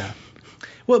 Yeah.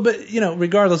 Well, but,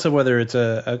 regardless of whether it's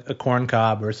a corn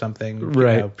cob or something,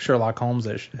 right. Sherlock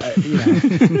Holmes-ish,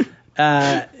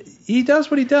 he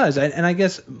does what he does, and I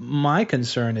guess my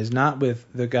concern is not with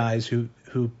the guys who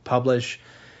publish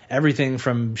everything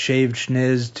from shaved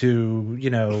schniz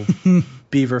to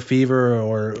beaver fever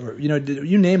or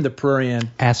you name the prurient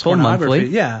asshole pornography, monthly,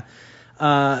 yeah,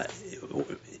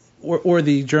 or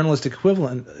the journalistic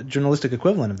equivalent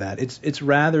of that. It's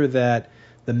rather that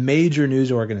the major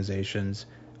news organizations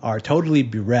are totally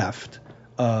bereft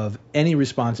of any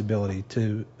responsibility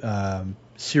to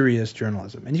serious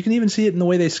journalism. And you can even see it in the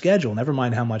way they schedule, never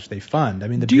mind how much they fund.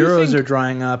 The bureaus are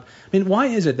drying up. Why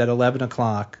is it that 11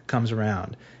 o'clock comes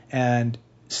around and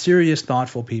serious,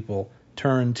 thoughtful people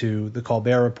turn to the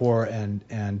Colbert Report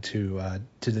and to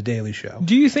the Daily Show.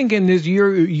 Do you think in this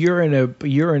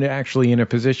you're actually in a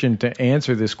position to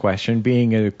answer this question,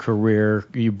 being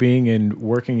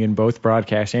working in both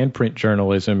broadcast and print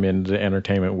journalism in the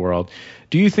entertainment world?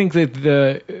 Do you think that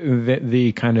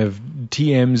the kind of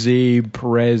TMZ,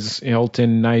 Perez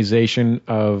Hiltonization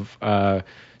of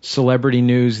celebrity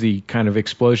news, the kind of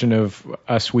explosion of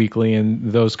Us Weekly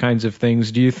and those kinds of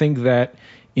things, do you think that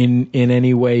in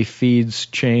any way feeds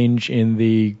change in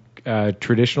the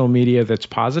traditional media that's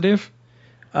positive?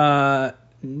 No,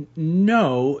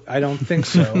 I don't think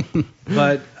so.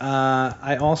 But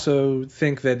I also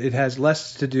think that it has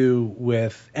less to do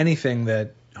with anything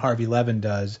that Harvey Levin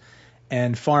does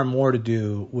and far more to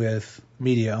do with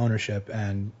media ownership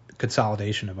and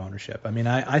consolidation of ownership. I mean,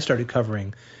 I started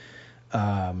covering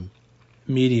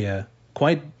media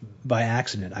quite by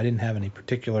accident. I didn't have any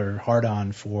particular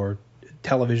hard-on for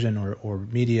television or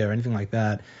media or anything like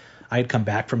that. I had come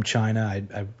back from China.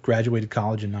 I graduated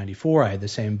college in '94. I had the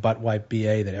same butt wipe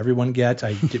BA that everyone gets.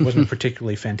 I wasn't a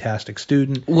particularly fantastic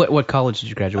student. What college did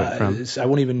you graduate from? I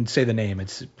won't even say the name.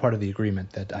 It's part of the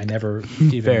agreement that I never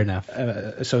even Fair enough.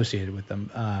 Associated with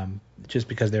them, just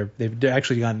because they've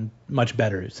actually gotten much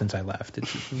better since I left.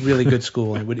 It's a really good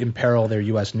school and it would imperil their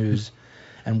U.S. News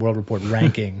and World Report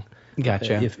ranking.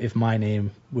 Gotcha. If my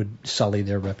name would sully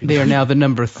their reputation. They are now the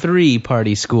number 3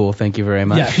 party school. Thank you very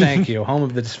much. Yeah, thank you. Home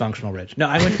of the dysfunctional rich. No,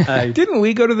 I went. Didn't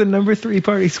we go to the number 3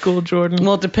 party school, Jordan?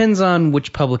 Well, it depends on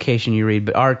which publication you read,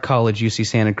 but our college, UC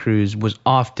Santa Cruz, was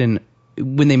often,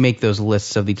 when they make those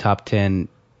lists of the top 10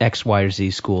 X, Y, or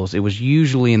Z schools, it was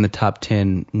usually in the top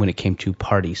 10 when it came to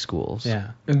party schools.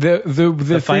 Yeah.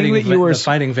 The fighting thing that you were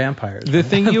fighting vampires. the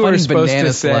thing you were Fighting supposed banana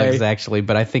to say. slugs, actually,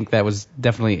 but I think that was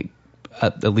definitely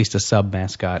at least a sub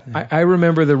mascot. I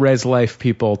remember the Res Life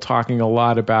people talking a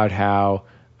lot about how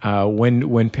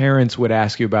when parents would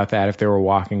ask you about that if they were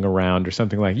walking around or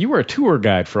something like, you were a tour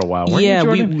guide for a while, weren't you,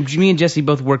 Jordan? me and Jesse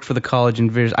both worked for the college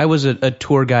in Viz. I was a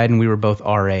tour guide and we were both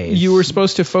RAs. You were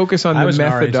supposed to focus on I the was an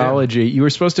RA too. methodology. You were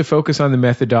supposed to focus on the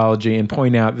methodology and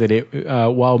point out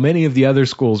that while many of the other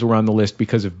schools were on the list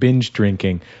because of binge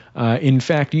drinking, in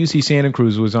fact, UC Santa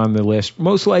Cruz was on the list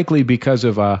most likely because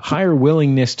of a higher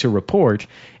willingness to report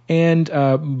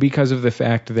and because of the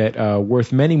fact that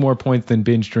worth many more points than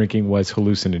binge drinking was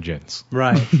hallucinogens.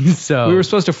 Right. So We were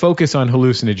supposed to focus on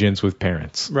hallucinogens with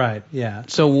parents. Right. Yeah.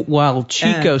 So while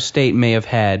Chico State may have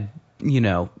had,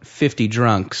 50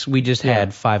 drunks, we just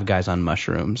had 5 guys on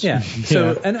mushrooms. Yeah.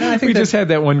 So and I think We just had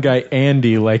that one guy,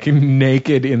 Andy, like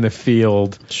naked in the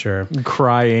field, Sure.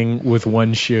 crying with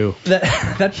one shoe.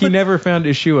 He never found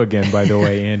his shoe again, by the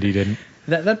way. Andy didn't.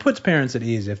 That puts parents at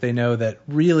ease if they know that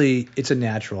really it's a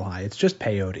natural high. It's just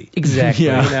peyote. Exactly.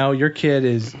 Yeah. Your kid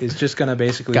is just going to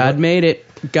basically... God made it.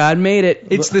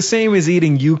 It's the same as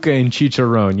eating yucca and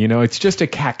chicharron. It's just a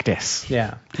cactus.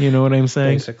 Yeah, You know what I'm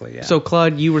saying? basically, yeah. So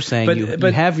Claude, you were saying But- you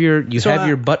but- have your so have I-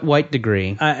 your butt white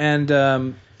degree. I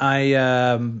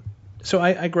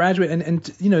graduated,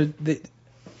 and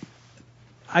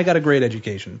I got a great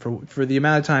education for the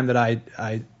amount of time that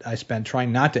I spent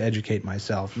trying not to educate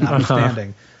myself,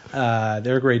 notwithstanding.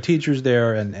 There are great teachers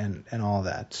there and all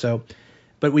that. So,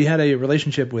 but we had a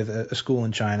relationship with a school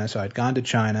in China, so I'd gone to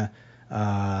China.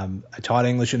 I taught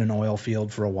English in an oil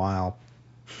field for a while.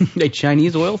 A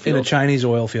Chinese oil In field. a Chinese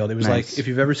oil field. It was Nice. like, if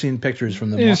you've ever seen pictures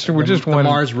from the one-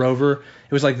 Mars rover,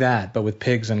 it was like that, but with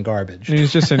pigs and garbage.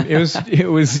 It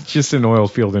was just an oil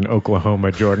field in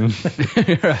Oklahoma, Jordan.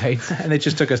 Right. And they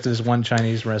just took us to this one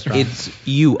Chinese restaurant. It's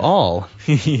you all.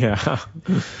 Yeah.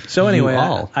 So anyway, You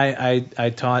all.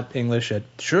 I taught English at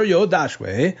Shuyou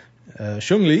Dashui,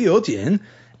 Shungli Youtian,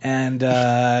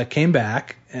 and came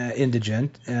back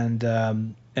indigent and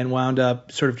wound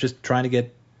up sort of just trying to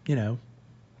get,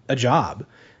 a job,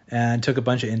 and took a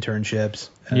bunch of internships.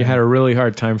 You had a really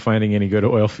hard time finding any good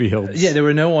oil fields. Yeah, there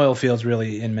were no oil fields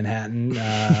really in Manhattan.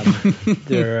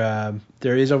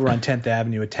 There is over on 10th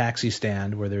Avenue a taxi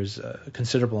stand where there's a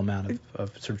considerable amount of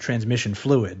sort of transmission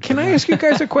fluid. Can I ask you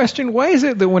guys a question? Why is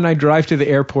it that when I drive to the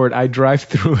airport, I drive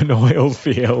through an oil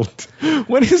field?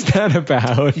 What is that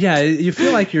about? Yeah, you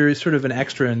feel like you're sort of an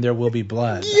extra and There Will Be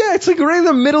Blood. Yeah, it's like right in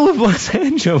the middle of Los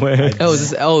Angeles. Is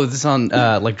this on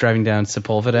like driving down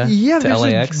Sepulveda Yeah, to there's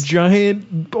LAX? a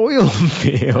giant oil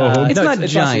field. It's No, not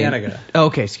it's giant. La Cienega. Oh,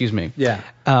 okay, excuse me. Yeah.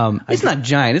 It's not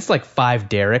giant. It's like 5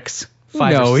 derricks.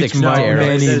 5 no, or 6 it's derricks.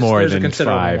 many There's more a than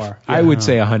considerable 5. more. I would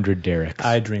say 100 derricks.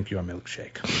 I drink your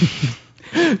milkshake.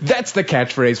 That's the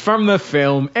catchphrase from the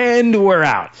film, and we're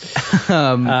out.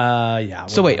 Yeah.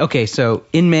 So wait, okay, so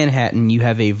in Manhattan you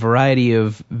have a variety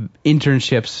of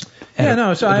internships. So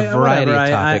with a variety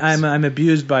whatever. of topics. I'm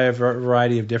abused by a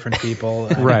variety of different people.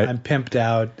 Right. I'm pimped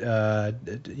out. I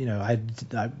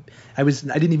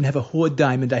didn't even have a hoard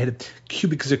diamond. I had a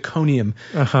cubic zirconium.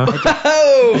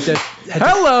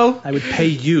 Hello. I would pay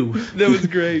you. That was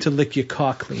great. To lick your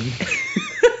car clean.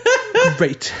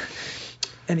 Great.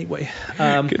 Anyway,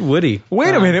 Good Woody.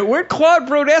 Wait a minute. Where'd Claude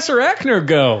Brodesser-Echner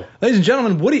go? ladies and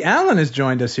gentlemen, Woody Allen has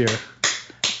joined us here.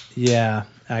 Yeah,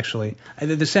 actually.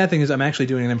 The sad thing is I'm actually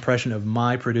doing an impression of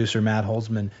my producer, Matt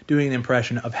Holzman, doing an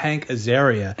impression of Hank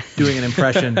Azaria, doing an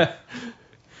impression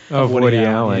Of Woody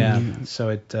Allen. Yeah, so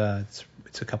it's a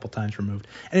couple times removed.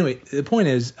 Anyway, the point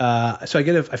is, so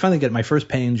I finally get my first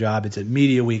paying job. It's at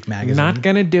Media Week magazine. Not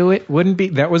gonna do it. Wouldn't be.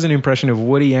 That was an impression of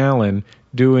Woody Allen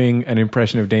doing an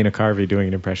impression of Dana Carvey doing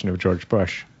an impression of George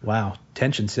Bush. Wow,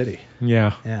 Tension City.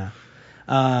 Yeah. Yeah.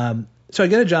 So I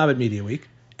get a job at Media Week,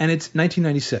 and it's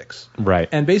 1996. Right.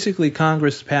 And basically,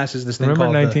 Congress passes this thing Remember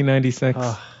called 1996?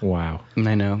 Oh. Wow.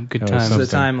 I know. Good That was times. the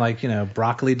time, like,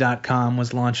 broccoli.com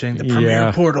was launching the Yeah.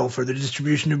 premier portal for the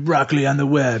distribution of broccoli on the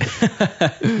web.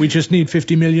 We just need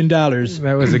 $50 million.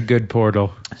 That was a good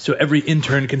portal. So every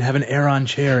intern can have an Aeron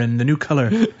chair in the new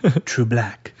color, True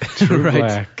Black. True Right.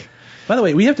 Black. By the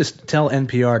way, we have to tell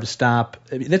NPR to stop.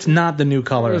 I mean, that's not the new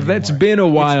color anymore. That's been a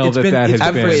while It's that been- that it's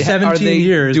has been been. 17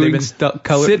 years. doing They've been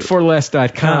color?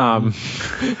 Sitforless.com.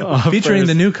 featuring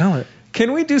the new color.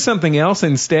 Can we do something else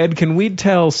instead? Can we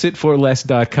tell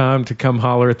sitforless.com to come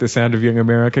holler at the Sound of Young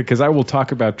America? Because I will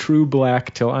talk about True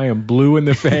Black till I am blue in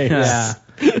the face. Yeah.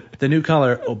 The new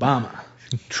color, Obama.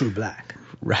 True Black.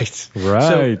 Right.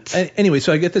 Right. So, anyway,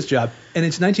 so I get this job, and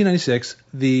it's 1996.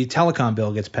 The telecom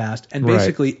bill gets passed, and Right.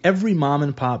 basically every mom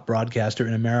and pop broadcaster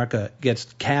in America gets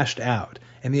cashed out.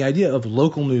 And the idea of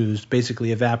local news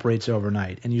basically evaporates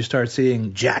overnight, and you start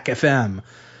seeing Jack FM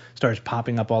starts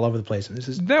popping up all over the place. And this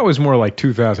is That was more like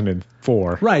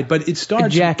 2004. right, but it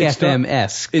starts Jack it start-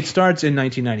 FM-esque. It starts in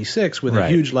 1996 with a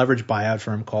Right. huge leverage buyout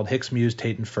firm called Hicks Muse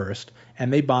Tate and First,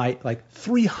 and they buy like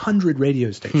 300 radio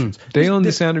stations. They owned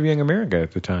the Sound of Young America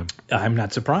at the time. I'm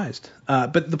not surprised.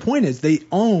 But the point is, they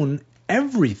own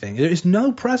everything. There is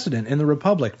no precedent in the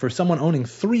Republic for someone owning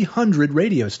 300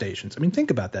 radio stations. I mean,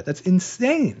 think about that. That's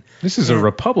insane. This is a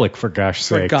republic, for gosh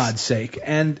For sakes. God's sake.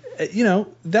 And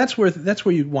that's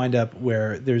where you wind up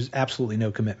where there's absolutely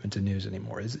no commitment to news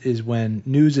anymore. Is when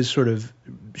news is sort of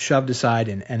shoved aside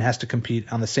and has to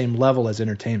compete on the same level as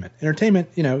entertainment. Entertainment,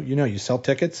 you sell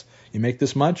tickets, you make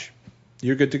this much,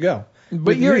 you're good to go.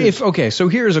 But With news- so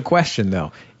here's a question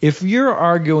though. If you're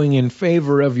arguing in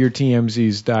favor of your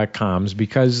TMZs.coms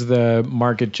because the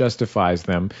market justifies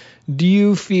them, do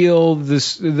you feel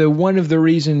one of the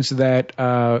reasons that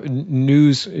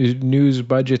news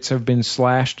budgets have been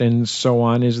slashed and so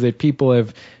on is that people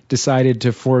have decided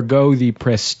to forego the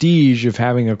prestige of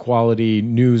having a quality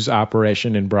news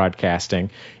operation in broadcasting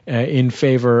in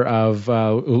favor of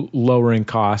lowering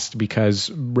cost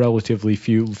because relatively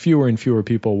fewer and fewer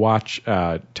people watch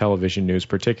television news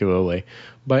particularly,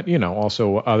 but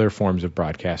also other forms of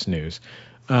broadcast news.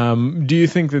 Do you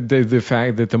think that the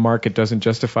fact that the market doesn't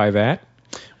justify that?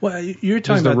 Well, you're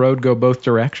talking Does the about road go both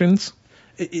directions?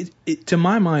 To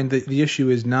my mind, the issue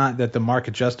is not that the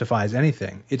market justifies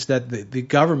anything. It's that the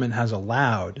government has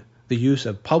allowed the use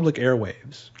of public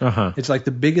airwaves. Uh-huh. It's like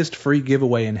the biggest free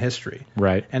giveaway in history.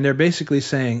 Right. And they're basically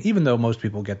saying, even though most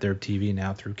people get their TV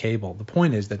now through cable, the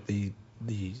point is that the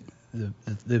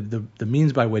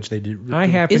means by which they do. I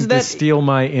happen to steal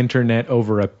my internet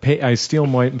over I steal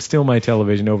my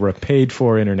television over a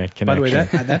paid-for internet connection. By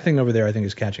the way, that thing over there, I think,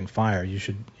 is catching fire. You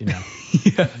should,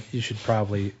 you should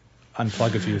probably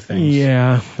unplug a few things.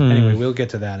 Yeah. Anyway, we'll get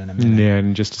to that in a minute. Yeah,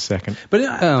 in just a second. But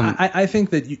I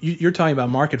think that you're talking about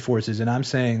market forces, and I'm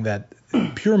saying that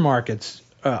pure markets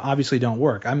obviously don't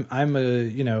work. I'm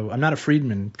not a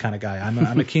Friedman kind of guy. I'm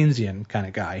a Keynesian kind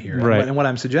of guy here. Right. And what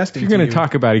I'm suggesting, If you're going to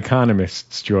talk about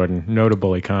economists, Jordan,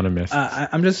 notable economists.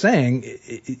 I'm just saying,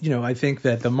 I think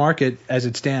that the market as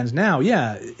it stands now,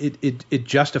 it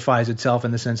justifies itself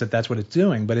in the sense that that's what it's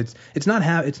doing, but it's not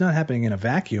happening in a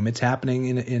vacuum. It's happening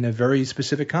in a very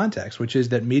specific context, which is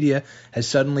that media has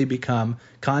suddenly become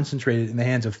concentrated in the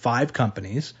hands of 5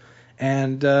 companies.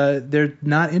 And they're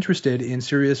not interested in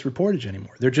serious reportage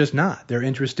anymore. They're just not. They're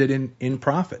interested in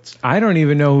profits. I don't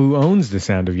even know who owns the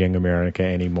Sound of Young America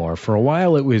anymore. For a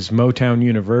while, it was Motown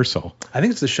Universal. I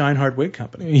think it's the Scheinhardt Wig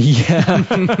Company. Yeah.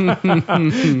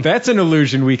 That's an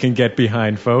illusion we can get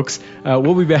behind, folks.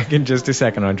 We'll be back in just a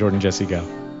second on Jordan Jesse Go.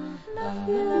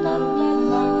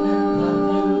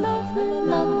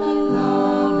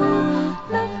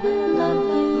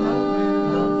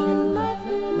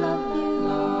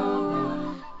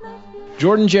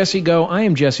 Jordan Jesse Go. I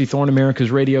am Jesse Thorne, America's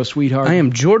radio sweetheart. I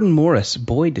am Jordan Morris,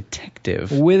 boy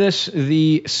detective. With us,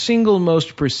 the single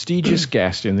most prestigious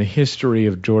guest in the history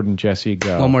of Jordan Jesse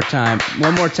Go. One more time.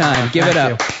 Give it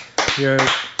up. Your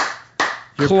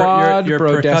Claude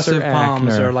percussive Brodesser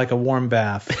palms Ackner. are like a warm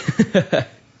bath.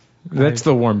 That's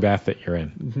the warm bath that you're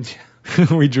in.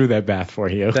 We drew that bath for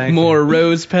you. Thank More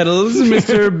rose petals,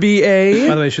 Mr. B.A.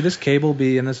 By the way, should this cable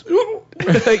be in this?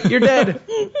 You're dead.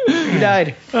 You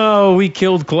died. Oh, we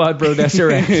killed Claude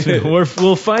Brodesser Ackner.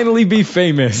 We'll finally be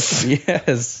famous.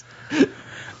 Yes.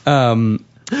 Jordan,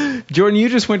 you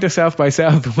just went to South by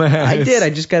Southwest. I did. I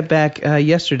just got back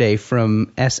yesterday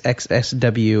from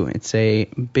SXSW. It's a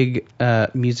big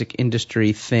music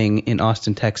industry thing in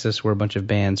Austin, Texas, where a bunch of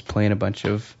bands playing a bunch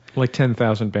of... Like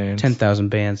 10,000 bands. 10,000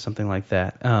 bands, something like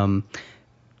that.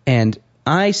 And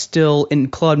I still,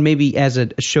 and Claude, maybe as a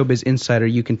showbiz insider,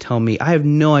 you can tell me, I have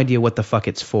no idea what the fuck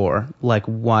it's for, like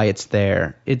why it's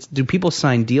there. Do people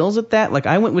sign deals at that? Like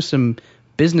I went with some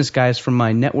business guys from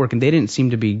my network, and they didn't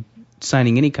seem to be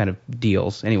signing any kind of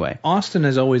deals anyway. Austin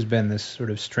has always been this sort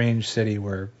of strange city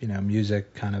where,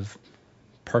 music kind of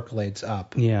percolates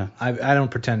up. Yeah. I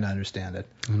don't pretend to understand it.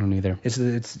 I don't either.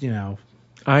 It's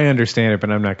I understand it, but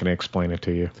I'm not going to explain it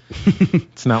to you.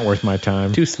 It's not worth my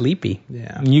time. Too sleepy.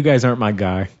 yeah. You guys aren't my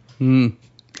guy. If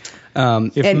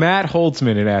And- Matt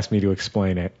Holtzman had asked me to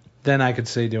explain it, Then I could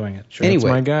see doing it. Sure. Anyway,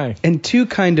 that's my guy. And two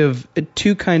kind of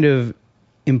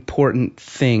important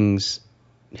things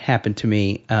happened to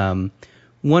me.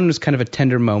 One was kind of a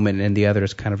tender moment, and the other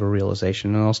is kind of a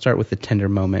realization. And I'll start with the tender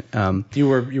moment. You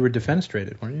were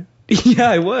defenestrated, weren't you?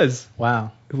 Yeah, I was.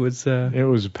 Wow. It was. It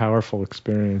was a powerful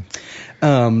experience.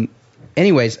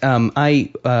 Anyways,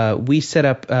 we set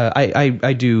up.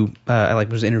 I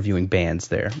was interviewing bands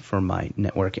there for my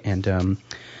network, and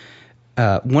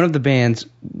one of the bands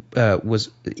was.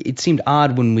 It seemed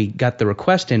odd when we got the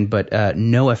request in, but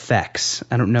NoFX.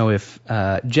 I don't know if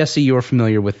Jesse, you're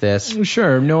familiar with this.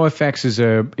 Sure, NoFX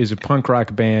is a punk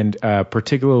rock band,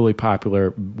 particularly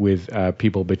popular with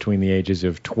people between the ages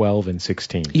of 12 and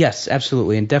 16. Yes,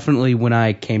 absolutely, and definitely when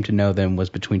I came to know them was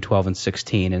between 12 and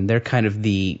 16, and they're kind of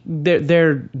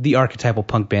they're the archetypal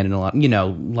punk band in a lot,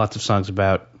 lots of songs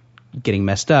about getting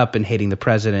messed up and hating the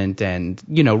president, and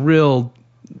real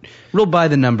by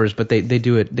the numbers, but they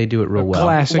do it real well.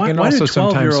 Classic, Why and do also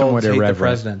sometimes 12-year-olds somewhat hate the irreverent.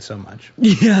 president so much?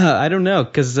 Yeah, I don't know,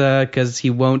 because he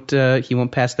won't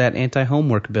pass that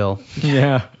anti-homework bill.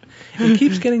 Yeah, He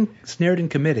keeps getting snared in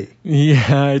committee.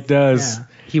 yeah, it does. Yeah.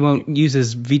 He won't use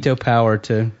his veto power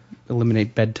to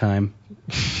eliminate bedtime.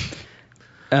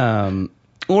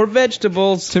 Or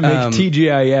vegetables. To make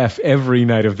TGIF every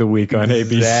night of the week on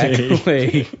ABC.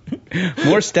 Exactly.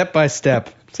 More step by step,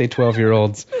 say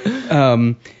 12-year-olds.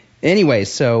 Anyway,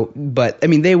 but I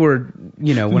mean, they were,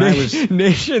 when I was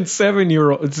Nation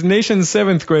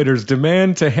 7th graders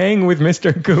demand to hang with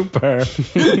Mr. Cooper.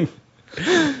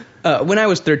 when I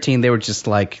was 13, they were just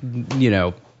like,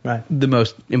 Right. the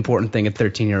most important thing a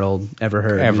 13-year-old ever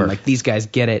heard. Ever. Like, these guys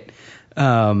get it.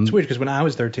 It's weird because when I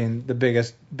was 13, the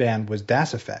biggest band was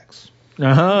Das Effects.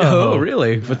 Oh,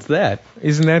 really? What's that?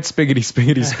 Isn't that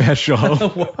Spiggity Special?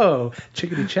 Whoa,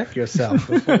 chickadee check yourself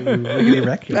before you riggedy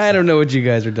wreck yourself. I don't know what you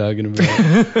guys are talking about.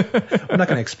 I'm not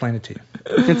going to explain it to you.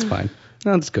 It's fine.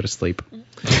 I'll just go to sleep.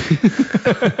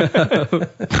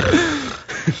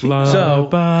 So,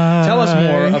 tell us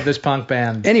more of this punk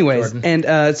band. Anyways, Jordan.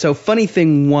 and so funny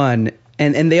thing one,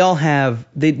 and they all have,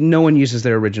 no one uses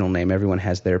their original name. Everyone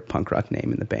has their punk rock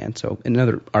name in the band. So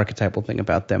another archetypal thing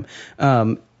about them.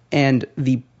 And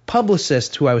the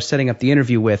publicist who I was setting up the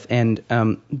interview with, and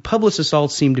publicists all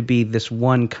seem to be this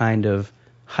one kind of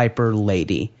hyper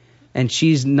lady. And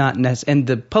she's not and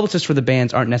the publicists for the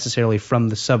bands aren't necessarily from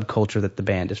the subculture that the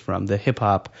band is from. The hip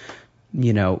hop,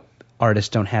 artists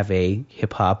don't have a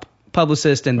hip hop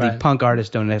publicist, and Right. the punk artists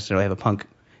don't necessarily have a punk.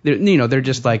 They're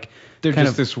just like They're kind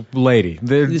just of this lady.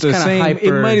 They're this the kinda same. It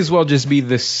hyper- might as well just be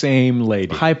the same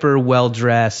lady. hyper well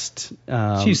dressed.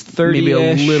 She's maybe a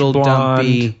 30-ish, little blonde.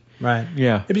 dumpy. Right.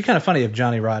 Yeah. It'd be kind of funny if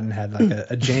Johnny Rotten had like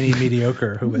a Janie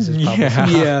Mediocre who was his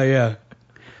publicist. Yeah.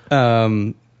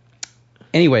 Yeah.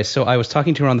 Anyway, so I was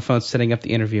talking to her on the phone, setting up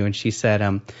the interview, and she said,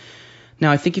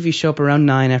 now I think if you show up around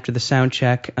 9 after the sound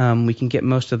check, we can get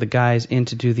most of the guys in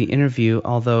to do the interview,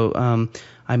 although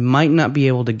I might not be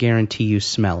able to guarantee you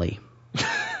smelly.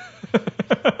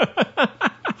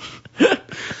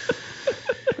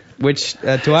 Which,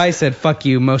 to I said, fuck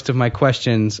you, most of my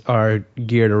questions are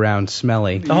geared around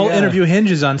smelly. The whole interview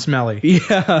hinges on Smelly.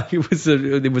 Yeah,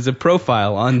 it was a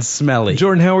profile on smelly.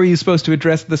 Jordan, how are you supposed to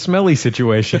address the smelly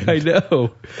situation? I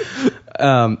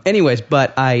know. Anyways,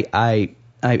 but I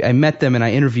I met them and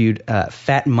I interviewed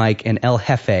Fat Mike and El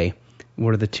Jefe.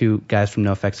 Were the two guys from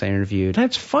NoFX I interviewed.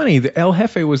 That's funny. The El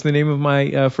Jefe was the name of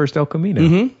my first El Camino.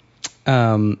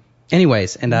 Mm-hmm.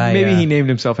 Anyways, and maybe he named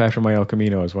himself after my El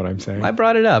Camino, is what I'm saying. I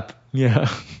brought it up.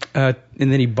 Yeah. And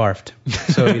then he barfed,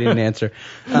 so he didn't answer.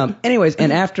 Anyways,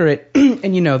 and after it,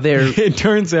 and they're... It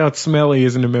turns out Smelly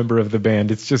isn't a member of the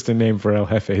band. It's just a name for El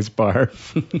Jefe's bar.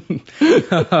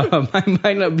 I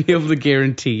might not be able to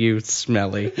guarantee you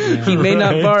Smelly. Yeah, he may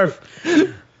not barf.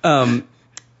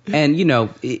 And,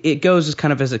 it goes as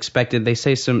kind of as expected. They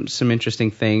say some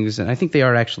interesting things, and I think they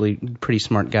are actually pretty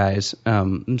smart guys,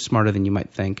 smarter than you might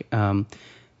think. And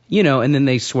then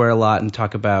they swear a lot and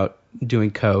talk about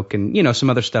doing coke and, some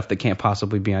other stuff that can't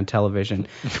possibly be on television.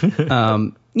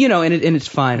 And it's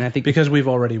fine. And I think because we've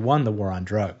already won the war on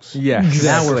drugs. Yeah,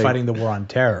 exactly. Now we're fighting the war on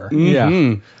terror.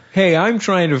 Yeah. Hey, I'm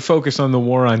trying to focus on the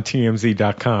war on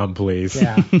TMZ.com, please.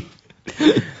 Yeah.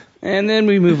 And then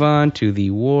we move on to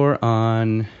the war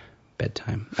on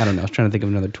bedtime. I don't know. I was trying to think of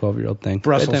another 12-year-old thing.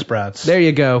 Brussels bedtime. sprouts. There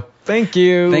you go. Thank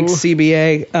you. Thanks,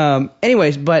 CBA.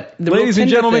 Anyways, but the ladies and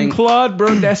gentlemen, thing, Claude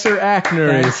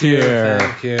Brodesser-Akner is here.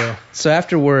 Thank you. So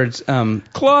afterwards,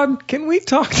 Claude, can we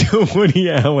talk to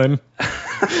Woody Allen?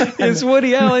 Is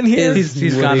Woody Allen here?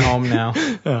 He's gone home now.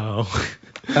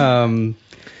 Oh.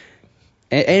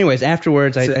 Anyways,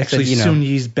 afterwards, I actually said, Sun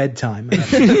Yi's bedtime.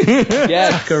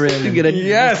 Yes. Tuck her in and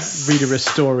Yes. read her a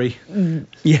story.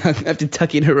 Yeah, I have to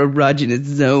tuck in her erogenous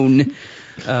zone.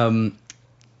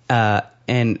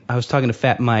 And I was talking to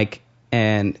Fat Mike,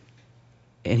 and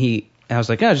I was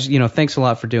like, thanks a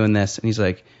lot for doing this. And he's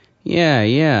like, yeah,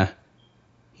 you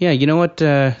know what?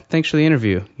 Thanks for the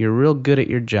interview. You're real good at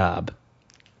your job.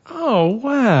 Oh,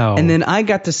 wow. And then I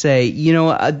got to say,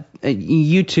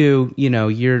 you two,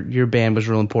 your band was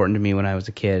real important to me when I was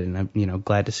a kid, and I'm,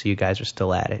 glad to see you guys are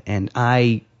still at it. And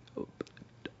I'm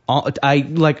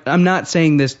not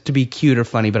saying this to be cute or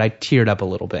funny, but I teared up a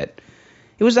little bit.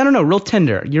 It was, I don't know, real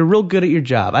tender. You're real good at your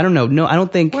job. I don't know. No, I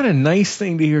don't think. What a nice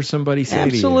thing to hear somebody say to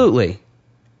you. Absolutely.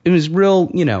 It was real,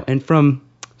 and from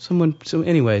someone. So,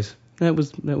 anyways, that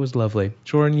was lovely.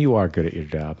 Jordan, you are good at your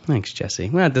job. Thanks, Jesse.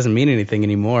 Well, it doesn't mean anything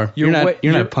anymore. You're not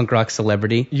a punk rock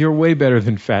celebrity. You're way better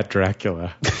than Fat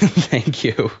Dracula. Thank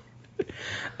you.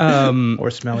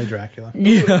 Or Smelly Dracula.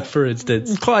 Yeah, for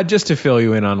instance. Claude, just to fill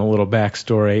you in on a little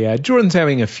backstory, Jordan's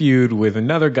having a feud with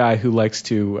another guy who likes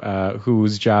to,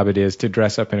 whose job it is to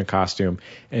dress up in a costume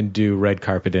and do red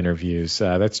carpet interviews.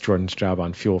 That's Jordan's job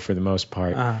on Fuel for the most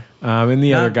part. And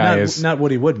the other guy is not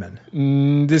Woody Woodman.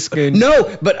 This guy.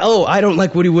 No, but I don't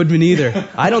like Woody Woodman either.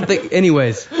 I don't think.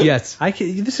 Anyways, yes.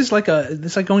 This is like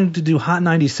going to do Hot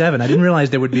 97. I didn't realize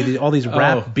there would be all these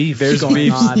rap beefs. There's going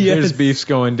beefs. on. Yes. There's beefs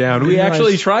going down. We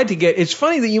actually tried to get. It's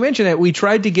funny that you mentioned that. We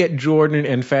tried to get Jordan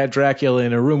and Fat Dracula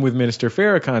in a room with Minister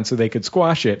Farrakhan so they could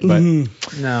squash it, but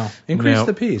no. Increase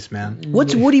the peace, man.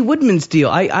 What's Woody Woodman's deal?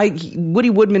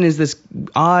 Woody Woodman is this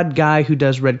odd guy who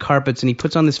does red carpets, and he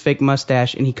puts on this fake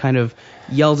mustache, and he kind of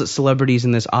yells at celebrities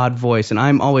in this odd voice, and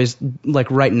I'm always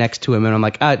like right next to him, and I'm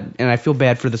like, and I feel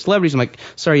bad for the celebrities. I'm like,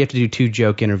 sorry, you have to do 2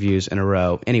 joke interviews in a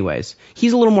row. Anyways,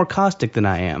 he's a little more caustic than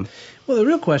I am. Well, the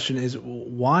real question is,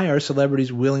 why are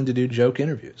celebrities willing to do joke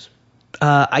interviews?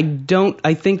 I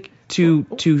think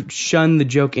to shun the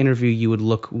joke interview, you would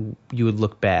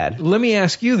look bad. Let me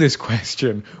ask you this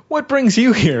question: what brings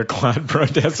you here, Claude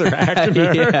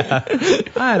Brodesser-Akner?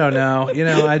 Yeah. I don't know.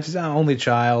 I'm an only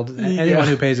child. Anyone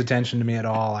who pays attention to me at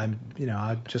all, I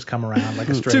just come around like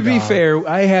a stray To be dog. fair,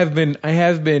 I have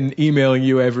been emailing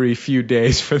you every few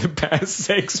days for the past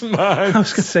 6 months. I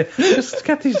was gonna say, just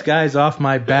get these guys off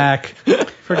my back,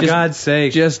 for God's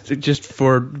sake. Just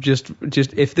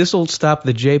if this will stop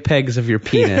the JPEGs of your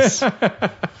penis,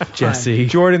 Jesse.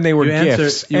 Jordan, they were You answer-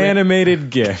 GIFs, you- animated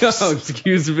GIFs. Oh,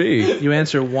 excuse me. You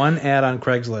answer one ad on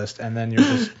Craigslist, and then you're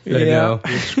just Yeah.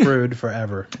 you're screwed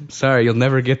forever. Sorry, you'll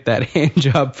never get that hand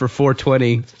job for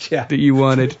 420 Yeah. that you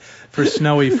wanted. For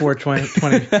snowy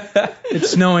 420.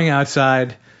 It's snowing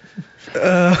outside.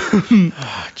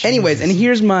 Anyways, and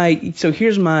here's my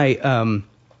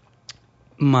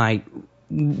my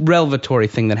revelatory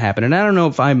thing that happened, and I don't know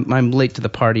if I'm late to the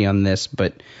party on this,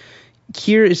 but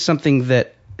here is something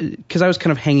that, because I was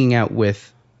kind of hanging out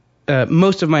with,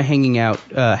 most of my hanging out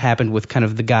happened with kind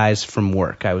of the guys from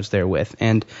work I was there with,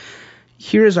 and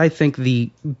here is, I think,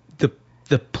 the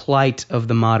plight of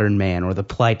the modern man, or the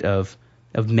plight of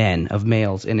men, of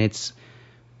males, and it's,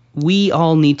 we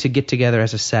all need to get together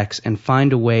as a sex and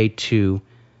find a way to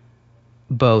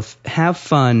both have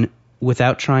fun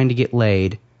without trying to get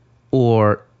laid,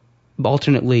 or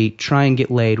alternately try and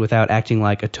get laid without acting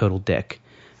like a total dick.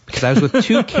 Because I was with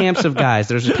 2 camps of guys.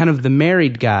 There's kind of the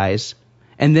married guys,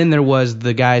 And then there was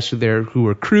the guys who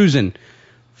were cruising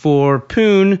for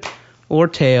poon or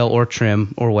tail or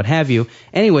trim or what have you.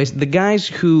 Anyways, the guys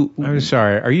who... I'm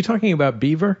sorry, are you talking about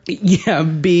beaver? Yeah,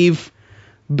 beef,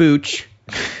 booch,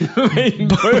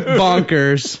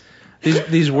 bonkers.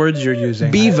 These words you're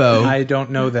using, Bevo. I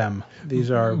don't know them. These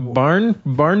are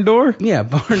Barn door? Yeah,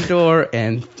 barn door,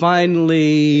 and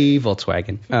finally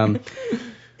Volkswagen.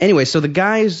 Anyway, so the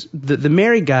guys, the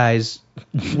married guys,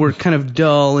 were kind of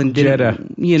dull and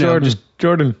didn't, Jetta.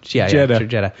 Jordan. Yeah, Jetta. sure,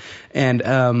 Jetta,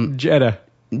 and Jetta.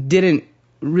 didn't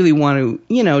really want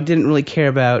to, didn't really care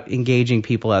about engaging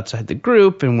people outside the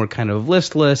group, and were kind of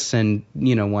listless, and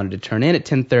wanted to turn in at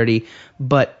 10:30.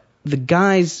 But the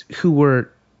guys who were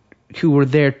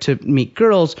there to meet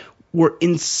girls were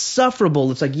insufferable.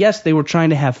 It's like, yes, they were trying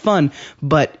to have fun,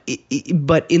 but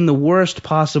in the worst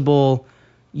possible,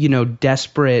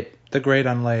 desperate. the great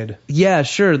unlaid. Yeah,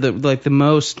 sure. The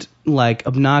most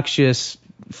obnoxious,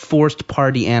 forced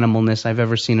party animalness I've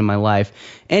ever seen in my life.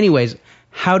 Anyways,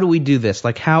 how do we do this?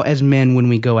 Like, how as men, when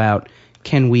we go out,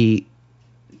 can we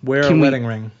Wear a wedding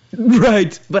ring.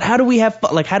 Right. But how do we have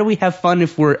fun? Like, how do we have fun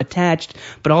if we're attached?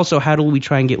 But also, how do we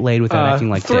try and get laid without acting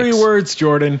like three dicks? words,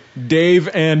 Jordan. Dave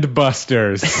and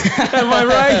Buster's. Am I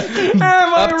right? Am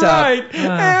I Up top. right?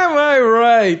 Am I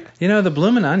right? The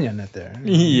bloomin' onion at there.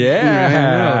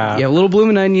 Yeah. Yeah, a little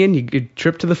bloomin' onion. You could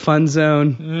trip to the fun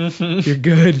zone. Mm-hmm. You're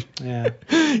good. Yeah.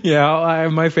 Yeah,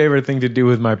 my favorite thing to do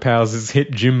with my pals is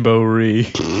hit Jimbo-ree.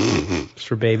 It's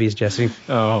for babies, Jesse.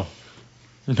 Oh.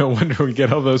 No wonder we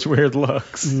get all those weird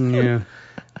looks. Yeah.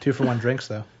 2-for-1 drinks,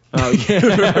 though. Oh, yeah.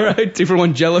 Right.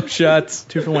 2-for-1 Jello shots.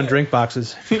 2-for-1 drink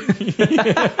boxes.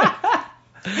 I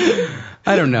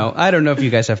don't know. I don't know if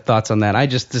you guys have thoughts on that.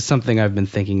 It's something I've been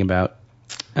thinking about.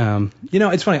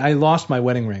 It's funny. I lost my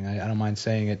wedding ring. I don't mind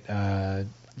saying it.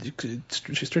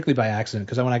 Strictly by accident,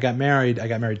 because when I got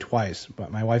married twice.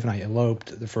 But my wife and I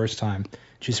eloped the first time.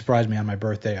 She surprised me on my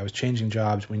birthday. I was changing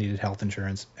jobs. We needed health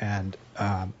insurance, and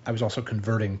I was also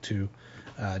converting to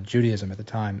Judaism at the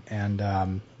time, and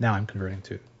now I'm converting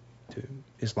to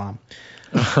Islam.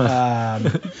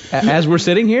 As we're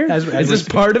sitting here, As is this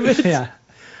part of it? Yeah.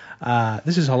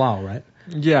 This is halal, right?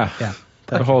 Yeah. Yeah.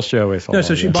 The whole show is all. No,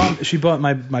 so she bought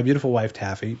my beautiful wife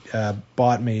Taffy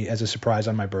bought me as a surprise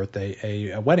on my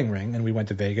birthday a wedding ring, and we went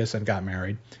to Vegas and got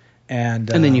married, and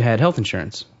then you had health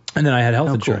insurance. and then I had health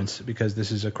cool. insurance because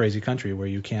this is a crazy country where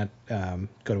you can't go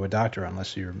to a doctor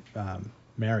unless you're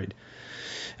married,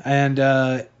 and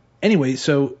anyway,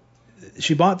 so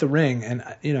she bought the ring, and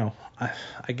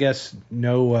I guess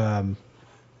no,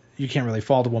 you can't really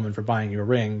fault a woman for buying you a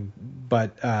ring,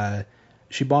 but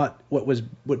she bought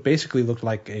what basically looked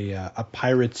like a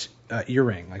pirate's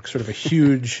earring, like sort of a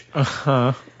huge.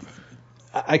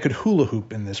 I could hula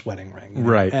hoop in this wedding ring,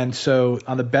 Right. And so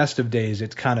on the best of days,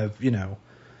 it's kind of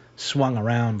swung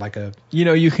around like a.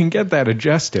 You can get that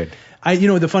adjusted.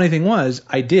 The funny thing was,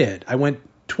 I did. I went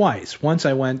twice. Once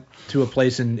I went to a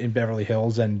place in Beverly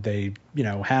Hills, and they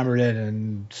hammered it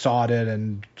and sawed it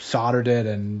and soldered it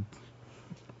and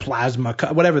plasma,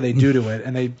 whatever they do to it,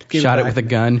 and they gave Shot it it back with a to me.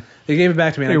 gun. They gave it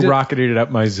back to me. They And I did- rocketed it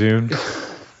up my Zune.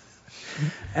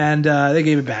 and they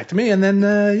gave it back to me, and then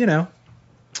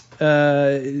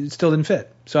it still didn't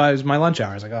fit. So I was my lunch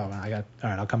hour. I was like, all right,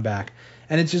 I'll come back.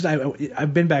 And it's just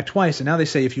I've been back twice, and now they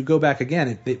say if you go back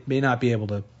again, it may not be able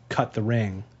to cut the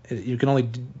ring. You can only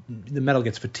the metal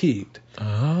gets fatigued.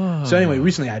 Oh. So anyway,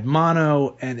 recently I had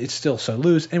mono, and it's still so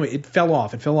loose. Anyway, it fell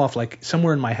off. It fell off like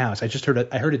somewhere in my house. I just heard it.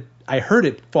 I heard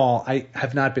it fall. I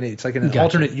have not been. It's like in an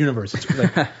alternate universe. It's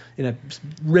like in a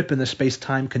rip in the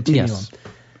space-time continuum. Yes.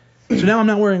 So now I'm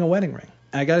not wearing a wedding ring.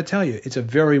 I got to tell you, it's a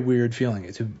very weird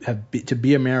feeling to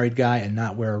be a married guy and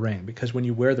not wear a ring, because when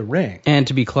you wear the ring, And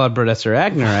to be Claude Brodesser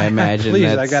Agner, I imagine.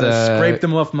 please, that's, I got to scrape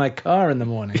them off my car in the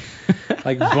morning,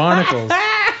 like barnacles,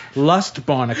 lust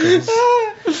barnacles.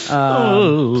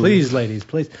 Please, ladies,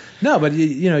 please. No, but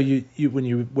you when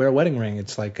you wear a wedding ring,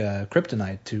 it's like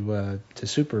kryptonite to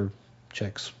super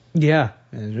chicks. Yeah.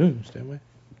 And stay away.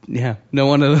 Yeah. No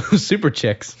one of those super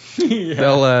chicks. Yeah.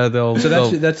 They'll So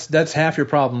that's half your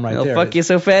problem right they'll there. fuck you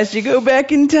so fast you go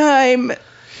back in time. But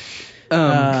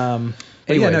yeah,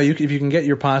 anyways. no, if you can get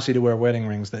your posse to wear wedding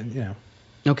rings, then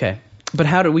Okay. But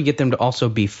how do we get them to also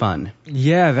be fun?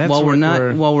 Yeah, that's While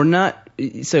what we're not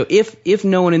so if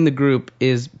no one in the group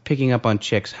is picking up on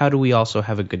chicks, how do we also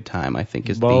have a good time? I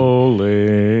think is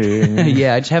bowling. the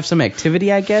yeah, just have some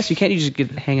activity, I guess. You can't just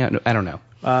hang out. I don't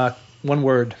know. one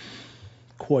word,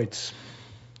 quoits,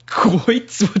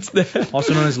 Quoits? What's that?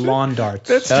 also known as lawn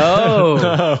darts. Oh,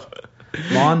 No,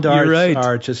 Lawn darts right.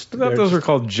 are just. I thought those were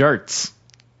called jarts.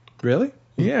 Really?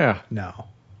 Yeah. No.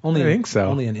 Only I think so.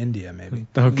 Only in India, maybe.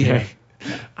 Okay.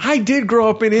 I did grow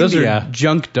up in Those India. are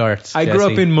junk darts. I grew up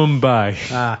Jesse. in Mumbai.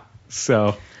 Ah,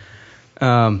 So,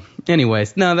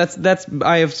 Anyways, no, that's.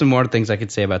 I have some more things I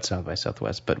could say about South by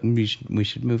Southwest, but we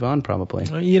should move on probably.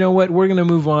 you know what? We're gonna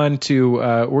move on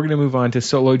to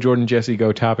solo Jordan Jesse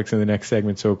Go topics in the next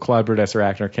segment, so Claude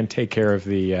Brodesser-Ackner can take care of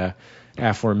the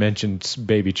aforementioned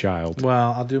baby child.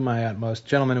 well, I'll do my utmost.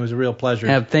 Gentlemen, it was a real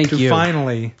pleasure Thank to you.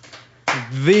 finally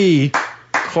The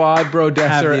Claude have the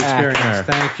experience. Brodesser-Ackner.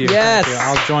 Thank you. Yes. Thank you.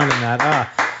 I'll join in that.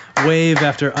 Wave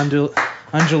after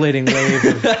undulating wave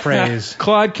of praise.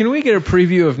 Claude, can we get a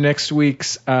preview of next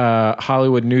week's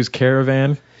Hollywood News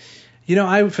Caravan? You know,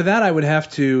 I would have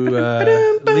to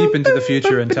leap into the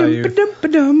future and tell you.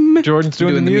 Jordan's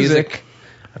doing the music.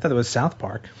 I thought it was South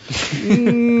Park.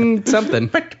 Something.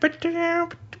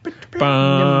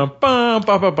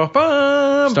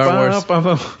 Star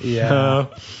Wars. Yeah.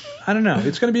 I don't know.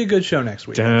 It's going to be a good show next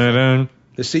week. Dun,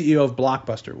 The CEO of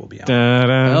Blockbuster will be on. dun,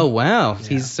 dun. Oh wow,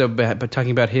 he's so bad. But talking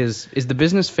about is the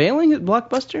business failing at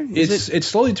Blockbuster? It's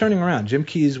slowly turning around. Jim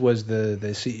Keyes was the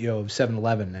CEO of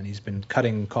 7-Eleven, and he's been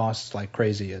cutting costs like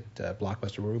crazy at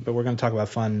Blockbuster. But we're going to talk about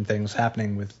fun things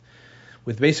happening with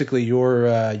basically your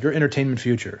entertainment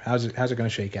future. How's it going to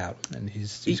shake out? And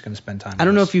he's going to spend time. I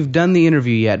don't know if you've done the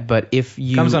interview yet, but if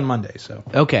you comes on Monday. So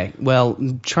Okay, well,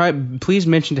 please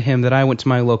mention to him that I went to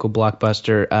my local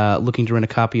Blockbuster looking to rent a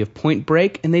copy of Point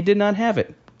Break, and they did not have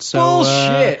it. So,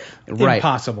 Bullshit. Right.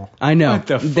 Impossible. I know. What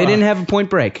the They fuck? didn't have a Point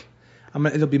Break.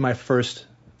 It'll be my first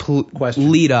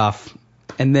question. Lead off,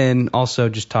 and then also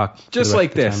just talk. for Just the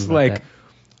like rest of the this, time about like, that.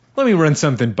 let me run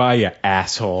something by you,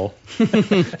 asshole.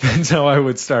 That's how I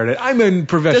would start it. I'm a Does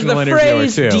professional the interviewer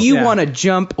phrase too. "Do you Yeah. want to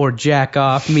jump or jack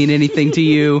off" mean anything to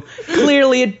you?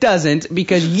 Clearly, it doesn't,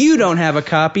 because you don't have a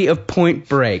copy of Point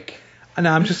Break.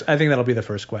 No, I think that'll be the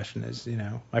first question. Is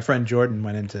my friend Jordan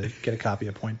went in to get a copy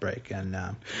of Point Break, and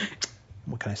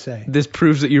what can I say? This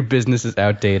proves that your business is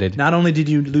outdated. Not only did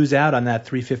you lose out on that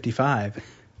 $3.55,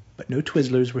 but no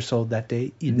Twizzlers were sold that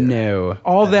day either. No.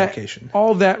 all that that, location.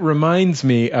 all that reminds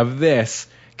me of this.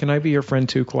 Can I be your friend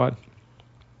too, Claude?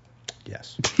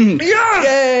 Yes.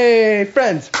 Yay!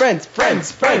 Friends.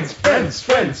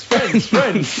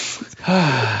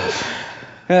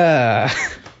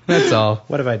 That's all.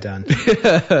 What have I done?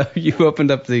 You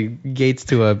opened up the gates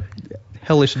to a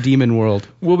hellish demon world.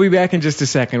 We'll be back in just a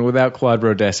second without Claude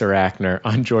Brodesser-Ackner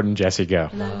on Jordan Jesse Go.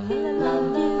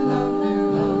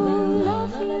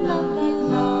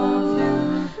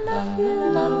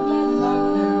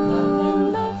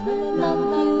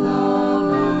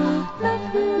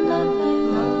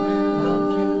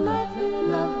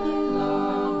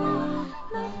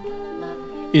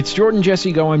 It's Jordan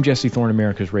Jesse Go. I'm Jesse Thorne,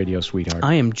 America's radio sweetheart.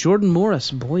 I am Jordan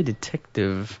Morris, boy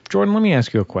detective. Jordan, let me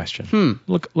ask you a question.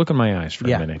 Look in my eyes for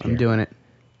a minute here. I'm doing it.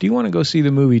 Do you want to go see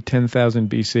the movie 10,000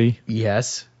 BC?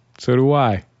 Yes. So do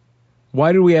I.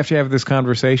 Why do we have to have this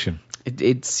conversation?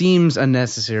 It seems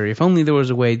unnecessary. If only there was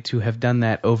a way to have done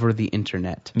that over the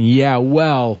internet. Yeah,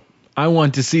 well, I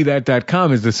want to see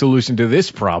that.com is the solution to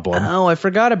this problem. Oh, I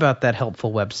forgot about that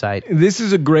helpful website. This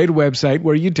is a great website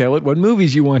where you tell it what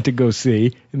movies you want to go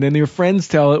see, and then your friends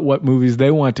tell it what movies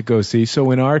they want to go see. So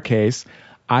in our case,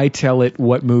 I tell it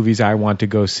what movies I want to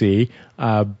go see.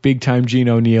 Big Time Gene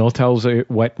O'Neill tells it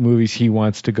what movies he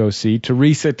wants to go see.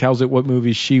 Teresa tells it what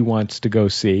movies she wants to go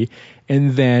see.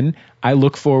 And then I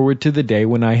look forward to the day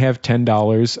when I have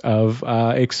 $10 of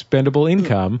expendable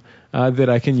income that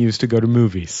I can use to go to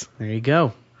movies. There you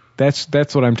go.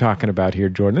 That's what I'm talking about here,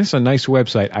 Jordan. This is a nice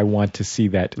website. I want to see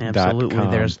that. Absolutely.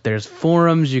 .com. There's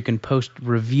forums. You can post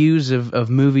reviews of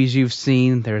movies you've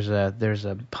seen. There's a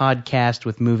podcast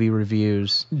with movie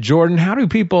reviews. Jordan, how do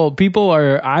people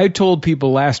are? I told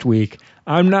people last week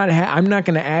I'm not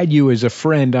going to add you as a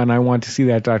friend on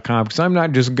IWantToSeeThat.com because I'm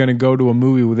not just going to go to a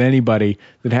movie with anybody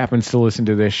that happens to listen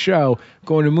to this show.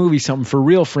 Going to a movie, something for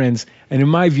real friends. And in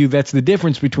my view, that's the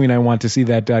difference between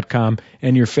IWantToSeeThat.com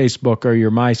and your Facebook or your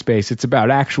MySpace. It's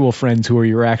about actual friends who are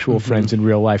your actual friends in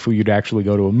real life who you'd actually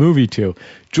go to a movie to.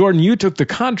 Jordan, you took the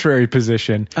contrary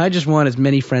position. I just want as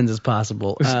many friends as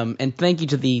possible. And thank you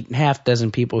to the half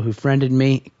dozen people who friended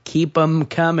me. Keep them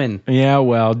coming. Yeah,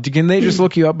 well, can they just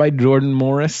look you up by Jordan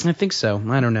Morris? I think so.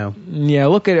 I don't know. Yeah,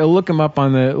 look him up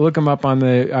on the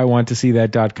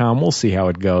IWantToSeeThat.com. We'll see how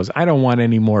it goes. I don't want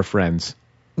any more friends.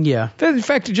 Yeah. In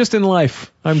fact, just in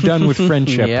life, I'm done with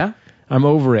friendship. Yeah? I'm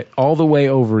over it, all the way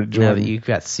over it, Now Jordan. that you've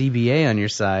got CBA on your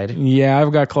side. Yeah,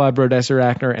 I've got Claude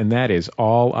Brodesser-Ackner, and that is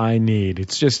all I need.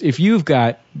 It's just,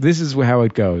 this is how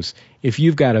it goes. If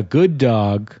you've got a good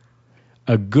dog,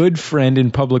 a good friend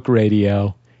in public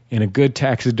radio, and a good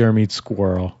taxidermied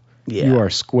squirrel, Yeah. you are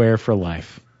square for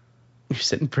life. You're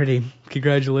sitting pretty.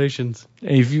 Congratulations.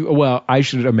 Well, I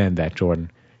should amend that, Jordan.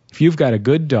 If you've got a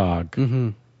good dog,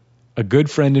 a good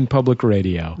friend in public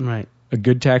radio, Right. a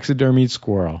good taxidermied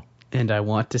squirrel, And I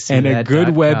want to see and a that good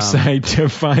 .com. website to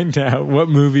find out what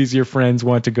movies your friends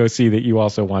want to go see that you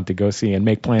also want to go see and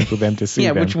make plans with them to see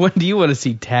Yeah, them. which one do you want to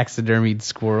see? Taxidermied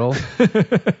squirrel?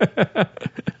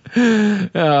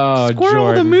 Oh, Squirrel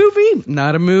the Jordan. movie?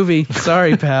 Not a movie.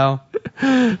 Sorry, pal.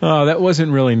 Oh, that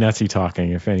wasn't really nutsy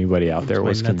talking, if anybody out there My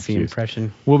was nutsy confused.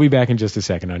 impression. We'll be back in just a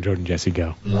second on Jordan Jesse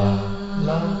Go.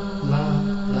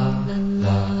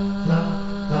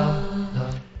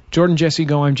 Jordan Jesse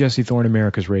Go, I'm Jesse Thorne,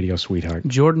 America's radio sweetheart.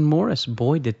 Jordan Morris,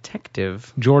 boy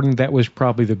detective. Jordan, that was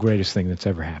probably the greatest thing that's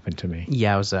ever happened to me.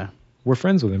 Yowza. We're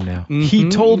friends with him now. He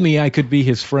told me I could be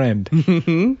his friend.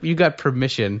 You got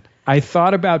permission. I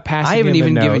thought about passing I haven't him a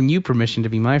even note. given you permission to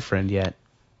be my friend yet.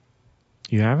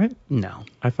 You haven't? No.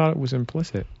 I thought it was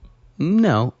implicit.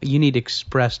 No, you need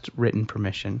expressed written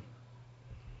permission.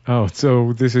 Oh,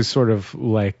 so this is sort of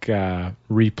like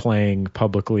replaying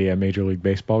publicly a Major League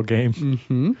Baseball game?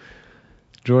 Mm-hmm.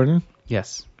 Jordan,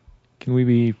 Yes.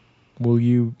 can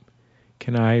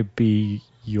I be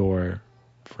your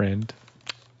friend?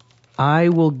 I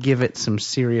will give it some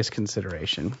serious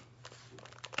consideration.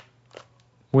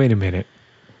 Wait a minute.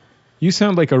 You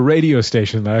sound like a radio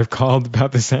station that I've called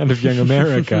about the sound of young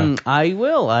America. I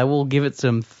will give it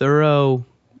some thorough,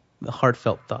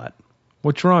 heartfelt thought.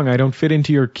 What's wrong? I don't fit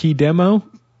into your key demo?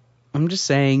 I'm just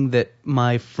saying that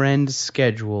my friend's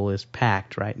schedule is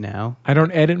packed right now. I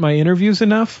don't edit my interviews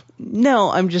enough?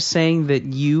 No, I'm just saying that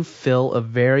you fill a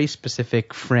very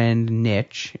specific friend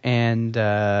niche, and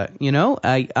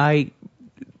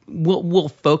we'll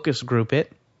focus group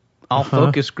it. I'll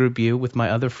focus group you with my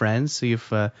other friends. See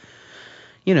if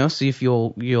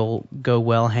you'll go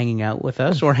well hanging out with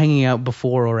us, or hanging out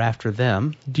before or after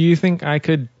them. Do you think I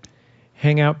could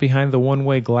hang out behind the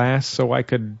one-way glass so I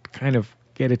could kind of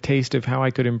get a taste of how I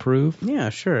could improve? Yeah,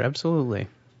 sure, absolutely.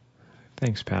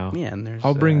 Thanks, pal. Yeah, and there's.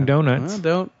 I'll bring donuts.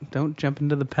 Well, don't jump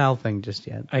into the pal thing just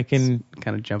yet. I can. It's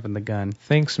kind of jumping the gun.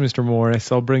 Thanks, Mr.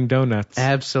 Morris. I'll bring donuts.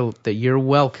 Absolutely, you're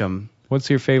welcome. What's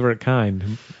your favorite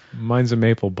kind? Mine's a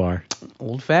maple bar.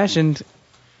 Old fashioned.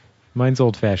 Mine's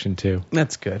old-fashioned, too.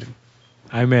 That's good.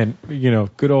 I meant,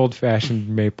 good old-fashioned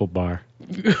maple bar.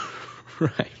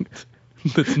 Right.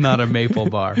 That's not a maple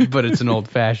bar, but it's an old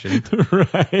fashioned.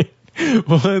 Right.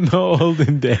 Well, in the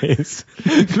olden days,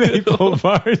 maple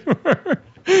bars were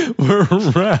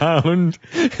round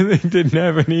and they didn't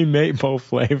have any maple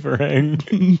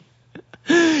flavoring.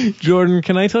 Jordan,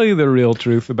 can I tell you the real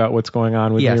truth about what's going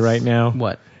on with Yes. me right now?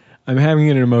 What? I'm having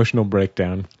an emotional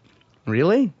breakdown.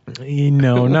 Really?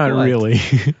 No, not What? really.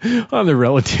 On the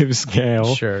relative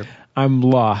scale. Sure. I'm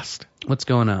lost. What's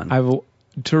going on?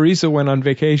 Teresa went on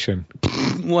vacation.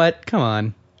 What? Come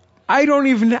on. I don't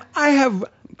even.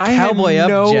 Cowboy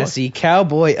up, Jesse.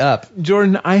 Cowboy up.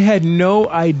 Jordan, I had no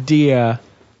idea.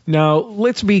 Now,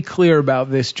 let's be clear about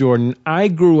this, Jordan. I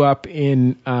grew up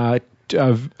in a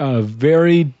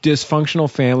very dysfunctional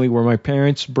family where my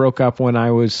parents broke up when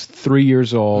I was 3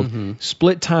 years old,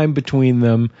 split time between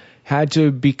them, had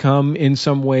to become, in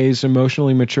some ways,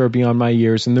 emotionally mature beyond my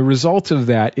years. And the result of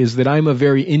that is that I'm a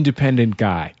very independent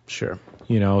guy. Sure.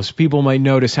 So people might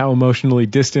notice how emotionally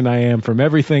distant I am from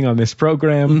everything on this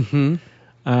program. Mm-hmm.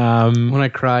 When I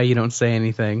cry, you don't say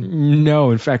anything.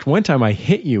 No, in fact, one time I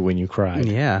hit you when you cried.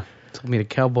 Yeah. Told me to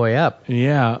cowboy up.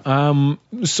 Yeah.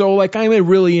 So, I'm a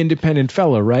really independent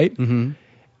fella, right? Mm-hmm.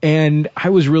 And I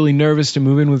was really nervous to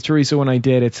move in with Teresa when I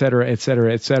did, et cetera, et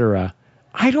cetera, et cetera.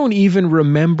 I don't even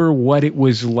remember what it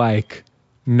was like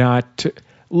not to...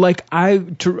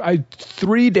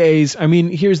 3 days,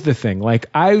 here's the thing.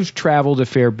 I've traveled a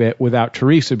fair bit without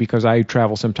Teresa because I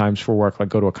travel sometimes for work,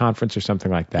 go to a conference or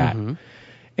something like that. Mm-hmm.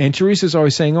 And Teresa's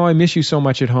always saying, I miss you so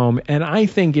much at home. And I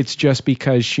think it's just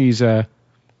because she's One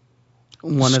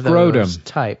scrotum. of those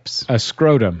types. a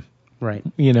scrotum, Right.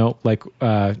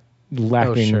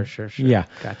 lacking. Oh, sure. Yeah.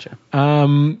 Gotcha.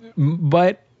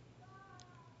 But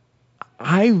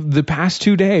the past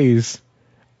 2 days,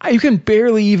 I can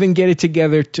barely even get it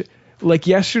together to,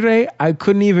 yesterday, I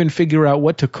couldn't even figure out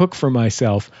what to cook for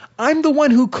myself. I'm the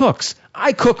one who cooks.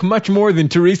 I cook much more than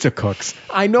Teresa cooks.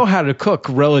 I know how to cook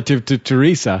relative to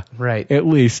Teresa. Right. At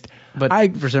least.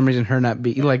 But for some reason, her not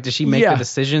be... does she make the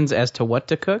decisions as to what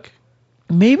to cook?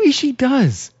 Maybe she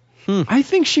does. I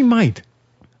think she might.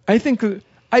 I think...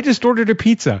 I just ordered a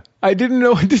pizza. I didn't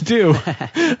know what to do.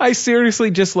 I seriously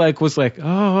just was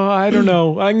I don't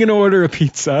know. I'm going to order a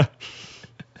pizza.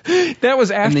 That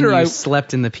was after and then you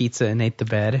slept in the pizza and ate the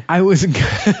bed. I was going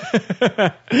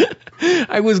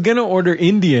to order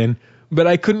Indian, but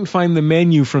I couldn't find the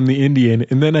menu from the Indian,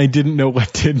 and then I didn't know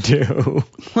what to do.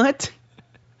 What?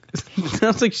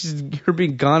 Sounds like her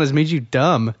being gone has made you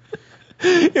dumb.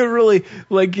 It really,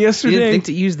 like yesterday. You didn't think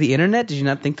to use the internet? Did you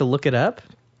not think to look it up?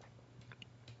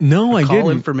 No, I Call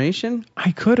didn't. information?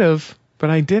 I could have, but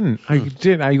I didn't.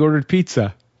 I ordered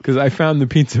pizza because I found the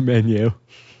pizza menu.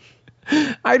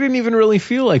 I didn't even really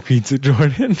feel like pizza,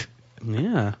 Jordan.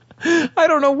 Yeah. I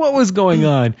don't know what was going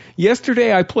on.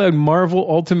 Yesterday, I played Marvel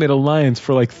Ultimate Alliance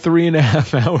for like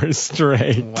 3.5 hours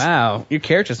straight. Wow. Your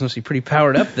characters must be pretty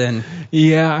powered up then.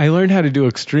 Yeah, I learned how to do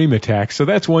extreme attacks, so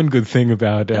that's one good thing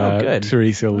about good.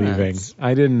 Teresa leaving.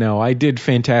 I didn't know. I did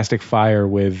Fantastic Fire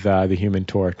with the Human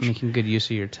Torch. Making good use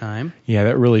of your time. Yeah,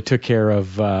 that really took care of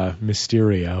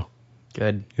Mysterio.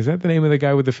 Good. Is that the name of the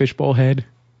guy with the fishbowl head?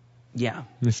 Yeah.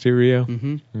 Mysterio?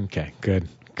 Mm-hmm. Okay, good.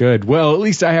 Good. Well, at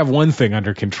least I have one thing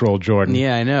under control, Jordan.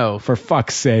 Yeah, I know. For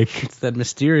fuck's sake. It's that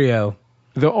Mysterio.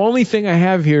 The only thing I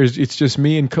have here is it's just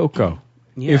me and Coco.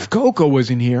 Yeah. If Coco was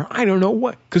in here, I don't know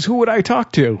what, because who would I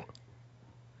talk to?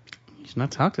 You should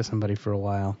not talk to somebody for a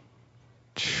while.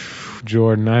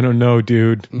 Jordan, I don't know,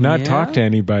 dude. Not Yeah? talk to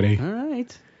anybody. All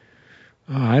right.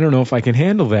 Oh, I don't know if I can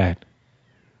handle that.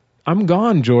 I'm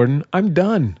gone, Jordan. I'm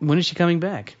done. When is she coming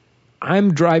back?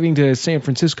 I'm driving to San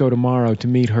Francisco tomorrow to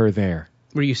meet her there.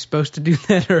 Were you supposed to do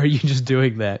that, or are you just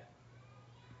doing that?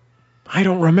 I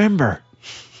don't remember.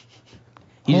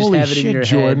 You just Holy have it in shit, your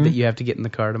Jordan. head that you have to get in the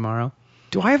car tomorrow?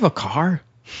 Do I have a car?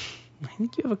 I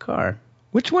think you have a car.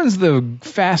 Which one's the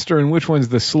faster and which one's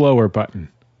the slower button?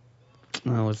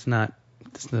 Well, it's not.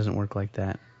 This doesn't work like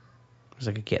that.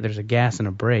 There's a gas and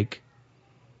a brake.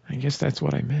 I guess that's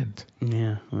what I meant.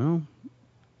 Yeah. Well.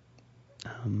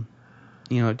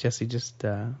 You know, Jesse, just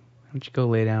why don't you go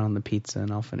lay down on the pizza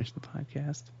and I'll finish the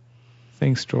podcast.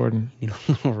 Thanks, Jordan. You need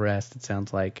a little rest. It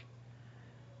sounds like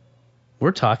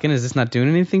we're talking. Is this not doing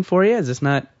anything for you? Is this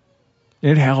not?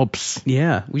 It helps.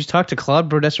 Yeah. We just talked to Claude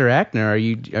Brodesser-Achner.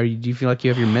 Do you feel like you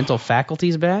have your mental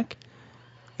faculties back?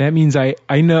 That means I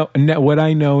know what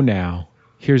I know now.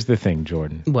 Here's the thing,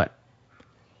 Jordan. What?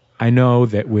 I know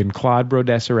that when Claude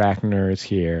Brodesser-Achner is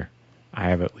here,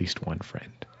 I have at least one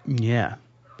friend. Yeah.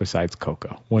 Besides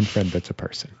Coco. One friend that's a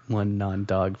person. One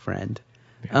non-dog friend.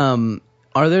 Yeah.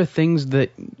 Are there things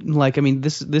that, like, I mean,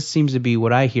 this seems to be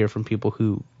what I hear from people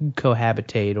who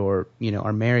cohabitate or, you know,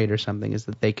 are married or something, is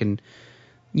that they can,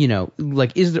 you know,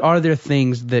 like, are there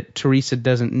things that Teresa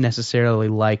doesn't necessarily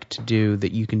like to do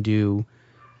that you can do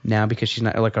now because she's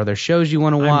not, like, are there shows you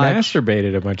want to watch? I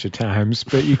masturbated a bunch of times,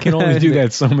 but you can only do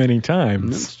that so many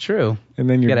times. That's true. And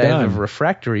then you're you gotta done. have a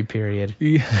refractory period.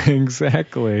 Yeah,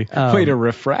 exactly. Wait, a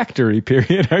refractory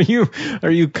period? Are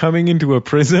you coming into a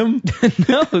prism?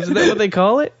 No, isn't that what they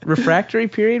call it? Refractory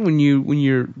period when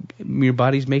your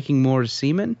body's making more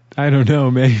semen? I don't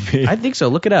know, maybe. I think so.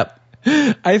 Look it up.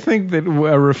 I think that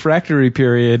a refractory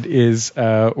period is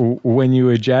when you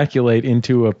ejaculate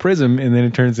into a prism and then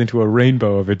it turns into a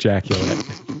rainbow of ejaculate.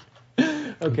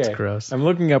 Okay. That's gross. I'm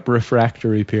looking up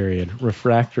refractory period.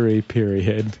 Refractory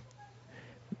period.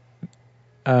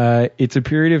 It's a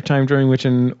period of time during which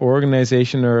an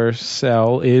organization or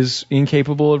cell is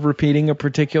incapable of repeating a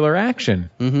particular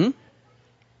action. Mm-hmm.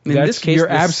 In this case, you're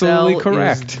the absolutely cell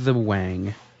correct. is the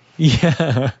wang.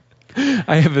 Yeah.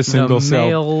 I have a single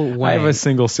male wang. I have a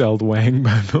single-celled wang,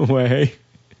 by the way.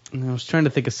 I was trying to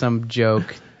think of some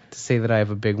joke to say that I have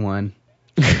a big one.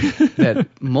 That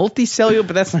multicellular,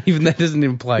 but that doesn't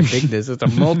imply bigness. It's a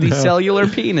multicellular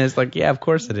penis. Like, yeah, of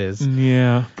course it is.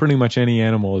 Yeah, pretty much any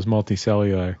animal is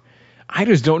multicellular. I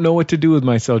just don't know what to do with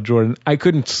myself, Jordan. I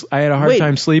had a hard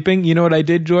time sleeping. You know what I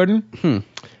did, Jordan?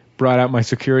 Brought out my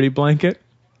security blanket.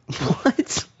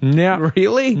 What? Yeah.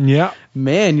 Really? Yeah.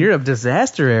 Man, you're a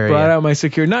disaster area. Brought out my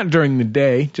security, not during the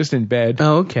day, just in bed.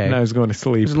 Oh, okay. And I was going to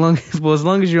sleep. As long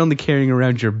as you're only carrying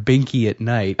around your binky at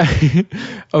night.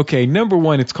 Okay, number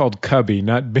one, it's called Cubby,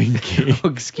 not Binky. Oh,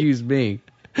 excuse me.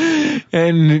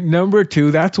 And number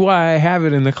two, that's why I have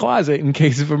it in the closet in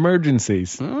case of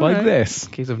emergencies. All like right. this.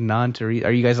 In case of non-Teresa.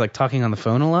 Are you guys, like, talking on the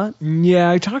phone a lot?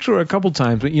 Yeah, I talked to her a couple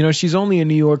times, but, you know, she's only in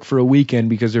New York for a weekend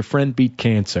because her friend beat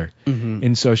cancer. Mm-hmm.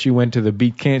 And so she went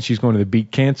to she's going to the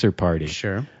beat cancer party.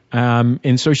 Sure.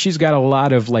 And so she's got a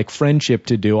lot of, like, friendship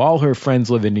to do. All her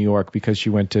friends live in New York because she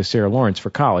went to Sarah Lawrence for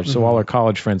college. So all her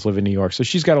college friends live in New York. So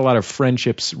she's got a lot of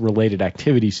friendships-related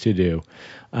activities to do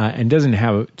and doesn't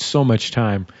have so much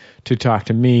time to talk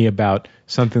to me about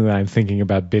something that I'm thinking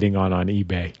about bidding on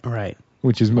eBay. Right.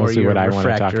 Which is mostly what I want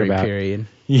to talk about. Period.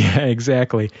 Yeah,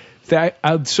 exactly.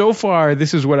 So far,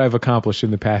 this is what I've accomplished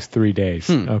in the past 3 days.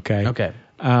 Okay. Okay.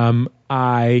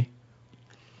 I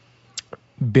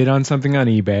bid on something on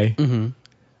eBay. Mm-hmm.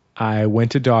 I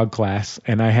went to dog class,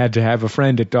 and I had to have a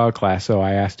friend at dog class, so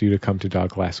I asked you to come to dog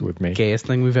class with me. Gayest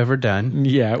thing we've ever done.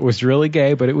 Yeah, it was really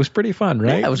gay, but it was pretty fun,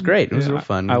 right? Yeah, it was great. It was real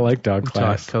fun. I like dog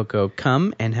class. Taught Coco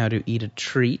come and how to eat a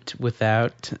treat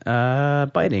without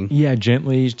biting. Yeah,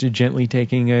 gently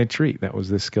taking a treat. That was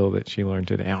the skill that she learned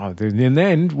today. Oh, and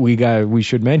then we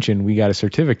should mention we got a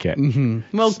certificate.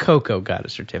 Mm-hmm. Well, Coco got a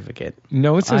certificate.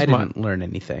 No, it says I didn't learn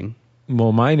anything.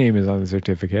 Well, my name is on the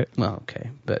certificate. Well, okay,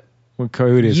 but Well,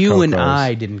 it is you Coco's. and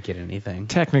I didn't get anything.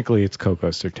 Technically, it's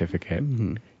Coco's certificate.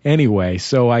 Anyway,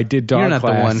 so I did dog You're not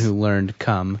class. the one who learned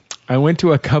come. I went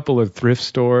to a couple of thrift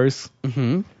stores.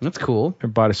 Mm-hmm. That's cool. I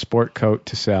bought a sport coat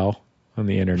to sell on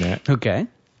the internet. Okay.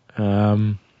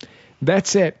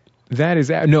 That's it. That is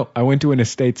no. I went to an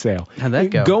estate sale. How'd that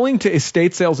go? Going to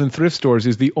estate sales and thrift stores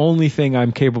is the only thing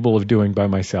I'm capable of doing by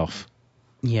myself.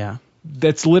 Yeah.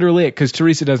 That's literally it, because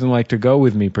Teresa doesn't like to go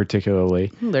with me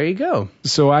particularly. Well, there you go.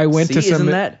 So I went to some.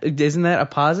 Isn't that a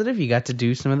positive? You got to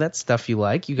do some of that stuff you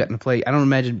like. You got to play. I don't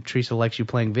imagine Teresa likes you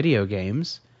playing video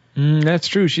games. That's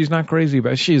true. She's not crazy,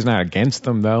 but she's not against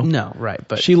them though. No, right.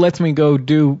 But she lets me go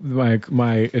do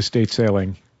my estate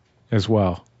sailing as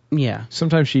well. yeah,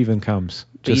 Sometimes she even comes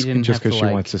But you just didn't have because to, she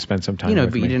like, wants to spend some time you know,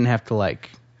 with but me. you didn't have to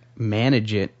like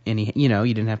manage it any. You know,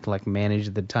 you didn't have to like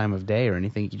manage the time of day or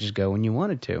anything. You could just go when you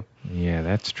wanted to. Yeah,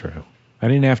 that's true. I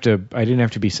didn't have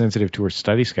to be sensitive to her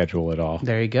study schedule at all.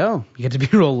 There you go. You get to be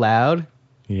real loud.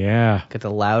 Yeah. Get to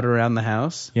loud around the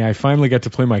house. Yeah, I finally got to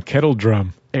play my kettle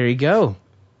drum. There you go.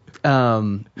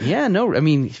 Yeah, no, I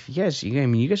mean, yes,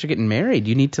 you guys are getting married.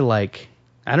 You need to like,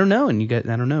 I don't know, and I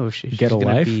don't know if she's Get a gonna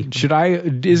life? be Is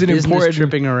it business important?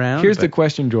 tripping around. Here's the but-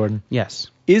 question, Jordan. Yes.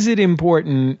 Is it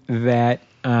important that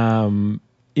does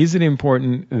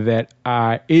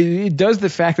the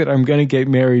fact that I'm going to get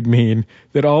married mean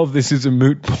that all of this is a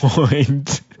moot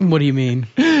point? What do you mean?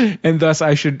 And thus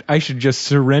I should just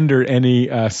surrender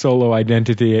any solo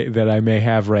identity that I may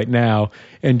have right now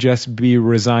and just be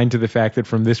resigned to the fact that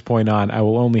from this point on I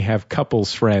will only have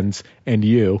couples friends and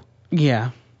you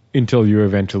Yeah. until you're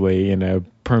eventually in a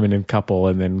permanent couple,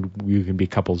 and then you can be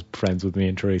couples friends with me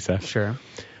and Teresa. Sure.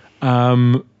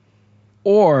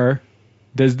 Or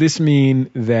does this mean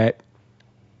that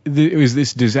is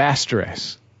this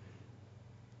disastrous?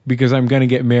 Because I'm going to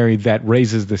get married, that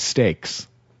raises the stakes.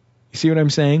 You see what I'm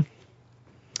saying?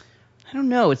 I don't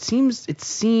know. It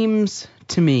seems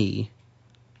to me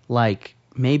like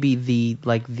maybe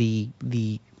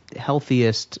the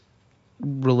healthiest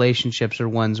relationships are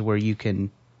ones where you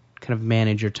can kind of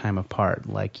manage your time apart,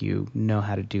 like you know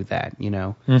how to do that, you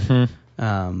know.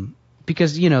 Mm-hmm.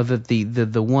 Because you know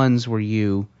the ones where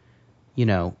you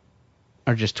know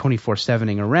are just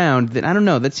 24/7ing around, then I don't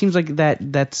know. That seems like that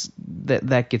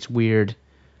gets weird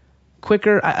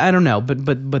quicker. I don't know,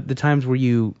 but the times where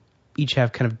you each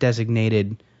have kind of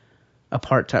designated a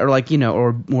part-time, or like, you know,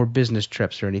 or more business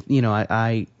trips or anything, you know,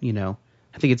 I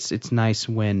think it's nice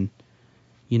when,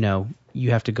 you know,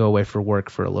 you have to go away for work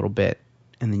for a little bit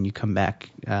and then you come back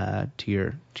to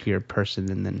your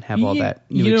person and then have all that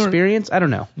new experience. I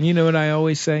don't know. You know what I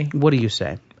always say? What do you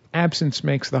say? Absence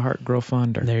makes the heart grow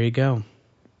fonder. There you go.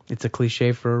 It's a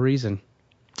cliche for a reason.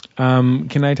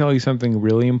 Can I tell you something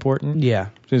really important? Yeah.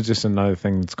 It's just another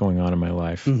thing that's going on in my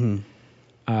life. Mm-hmm.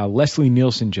 Leslie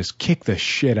Nielsen just kicked the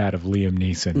shit out of Liam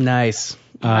Neeson. Nice.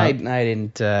 I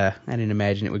didn't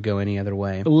imagine it would go any other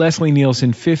way. Leslie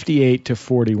Nielsen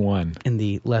 58-41. In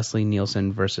the Leslie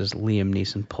Nielsen versus Liam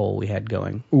Neeson poll we had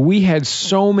going. We had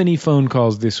so many phone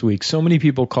calls this week. So many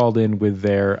people called in with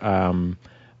their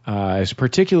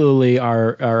particularly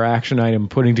our action item,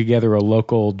 putting together a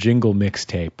local jingle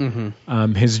mixtape,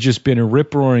 has just been a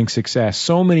rip-roaring success.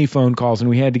 So many phone calls, and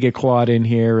we had to get Claude in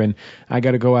here, and I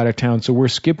got to go out of town. So we're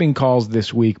skipping calls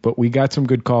this week, but we got some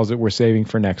good calls that we're saving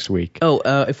for next week. Oh,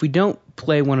 if we don't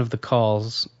play one of the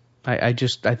calls, I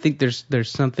think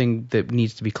there's something that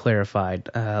needs to be clarified.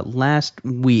 Last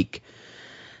week,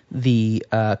 the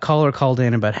caller called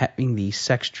in about having the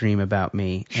sex dream about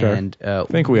me. Sure. And I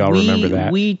think we all remember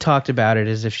that. We talked about it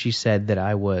as if she said that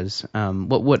I was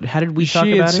what how did we talk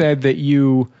She about had it? said that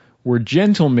you were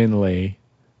gentlemanly,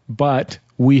 but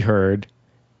we heard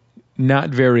not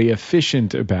very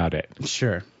efficient about it.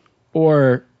 Sure.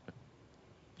 Or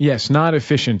yes, not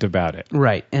efficient about it.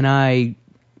 Right. And I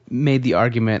made the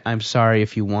argument, I'm sorry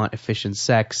if you want efficient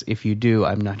sex. If you do,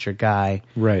 I'm not your guy.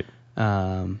 Right.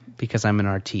 Because I'm an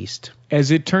artiste.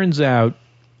 As it turns out,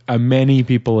 many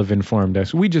people have informed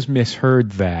us. We just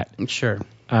misheard that. Sure.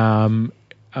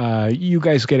 You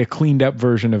guys get a cleaned up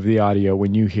version of the audio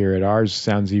when you hear it. Ours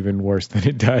sounds even worse than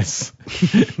it does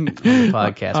On the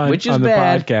podcast, which is on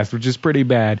bad. the podcast, which is pretty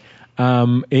bad.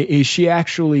 She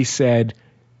actually said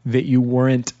that you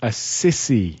weren't a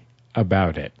sissy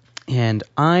about it. And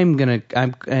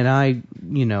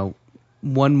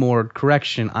one more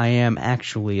correction, I am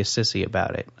actually a sissy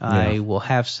about it. Yeah. I will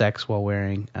have sex while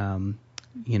wearing,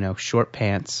 short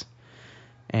pants,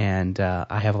 and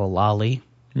I have a lolly,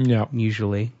 Yeah.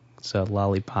 usually. It's a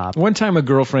lollipop. One time a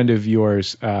girlfriend of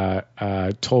yours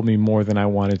told me more than I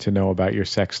wanted to know about your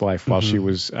sex life while she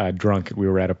was drunk. We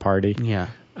were at a party. Yeah.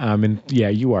 And yeah,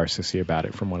 you are sissy about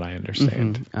it from what I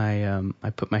understand. I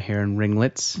put my hair in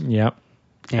ringlets. Yep.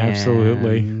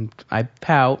 Absolutely. And I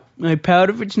pout. I pout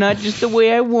if it's not just the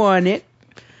way I want it.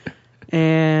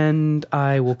 And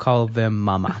I will call them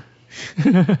mama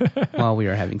while we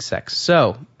are having sex.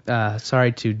 So,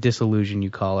 sorry to disillusion you,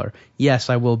 caller. Yes,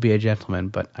 I will be a gentleman,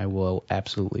 but I will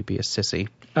absolutely be a sissy.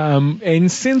 And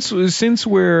since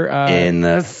we're In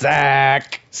the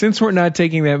sack. since we're not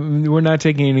taking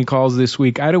any calls this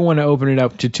week, I don't want to open it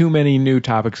up to too many new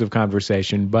topics of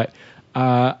conversation, but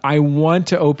I want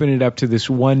to open it up to this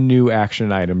one new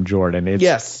action item, Jordan.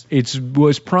 Yes. It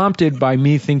was prompted by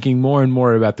me thinking more and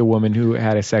more about the woman who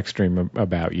had a sex dream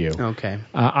about you. Okay.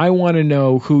 I want to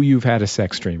know who you've had a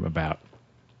sex dream about.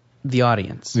 The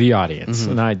audience. The audience,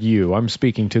 not you. I'm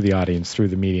speaking to the audience through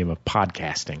the medium of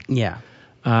podcasting. Yeah.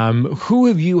 Who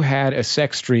have you had a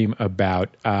sex dream about?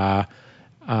 And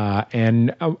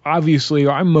obviously,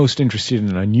 I'm most interested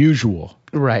in unusual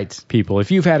Right. people. If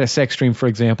you've had a sex dream, for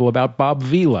example, about Bob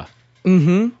Vila, That's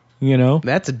a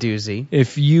doozy.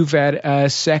 if you've had a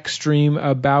sex dream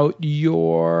about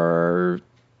your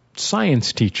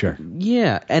science teacher,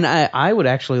 Yeah, and I would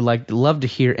actually love to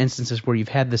hear instances where you've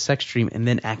had the sex dream and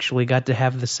then actually got to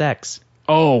have the sex.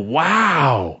 oh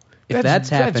wow, If that's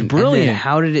happened, that's brilliant. and then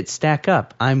how did it stack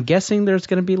up? I'm guessing there's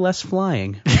going to be less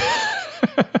flying.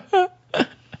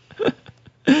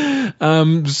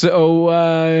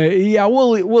 Yeah,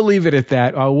 we'll leave it at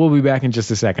that. We'll be back in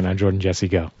just a second on Jordan Jesse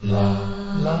Go.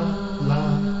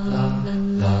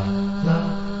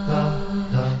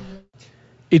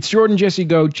 It's Jordan Jesse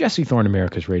Go, Jesse Thorne,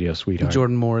 America's radio sweetheart.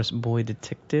 Jordan Morris, boy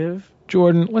detective.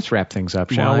 Jordan, let's wrap things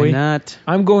up, shall Why we? not?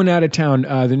 I'm going out of town.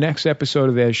 The next episode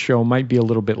of that show might be a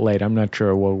little bit late. I'm not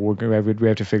sure. Well, we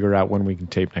have to figure out when we can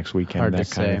tape next weekend, Hard that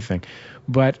to kind of say. thing.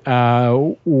 But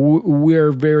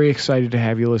we're very excited to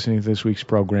have you listening to this week's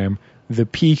program, the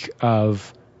peak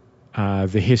of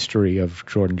the history of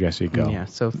Jordan Jesse Go. Yeah,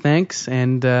 so thanks,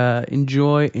 and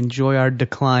enjoy our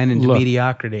decline into Look,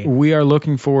 mediocrity. We are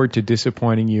looking forward to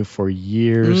disappointing you for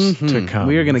years to come.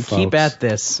 We are going to keep folks. at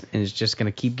this, and it's just going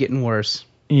to keep getting worse.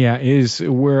 Yeah,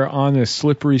 we're on a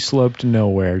slippery slope to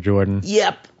nowhere, Jordan.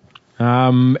 Yep.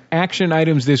 Action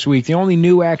items this week. The only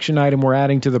new action item we're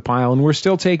adding to the pile, and we're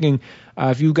still taking,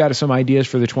 if you've got some ideas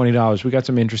for the $20, we got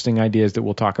some interesting ideas that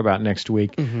we'll talk about next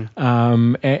week,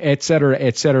 et cetera,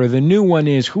 et cetera. The new one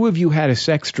is, who have you had a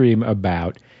sex dream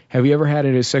about? Have you ever had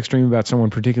a sex dream about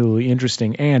someone particularly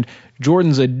interesting? And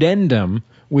Jordan's addendum,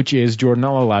 which is, Jordan,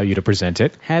 I'll allow you to present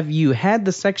it. Have you had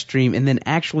the sex dream and then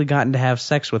actually gotten to have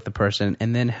sex with the person,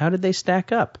 and then how did they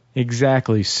stack up?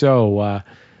 Exactly. So,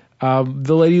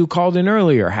 the lady who called in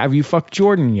earlier, have you fucked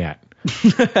Jordan yet?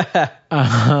 There's a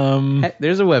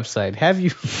website,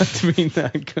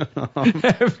 haveyouffuckedme.com.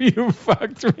 Have you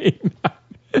fucked me?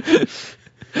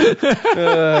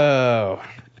 Oh.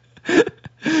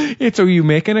 It's so you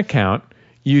make an account,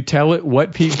 you tell it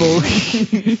what people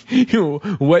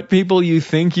you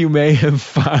think you may have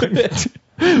fucked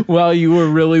while you were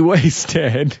really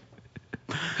wasted.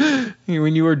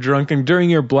 When you were drunk and during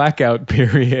your blackout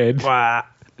period.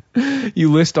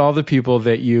 You list all the people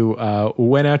that you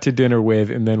went out to dinner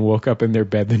with and then woke up in their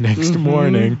bed the next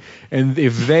morning. And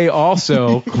if they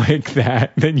also click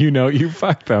that, then you know you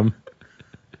fucked them.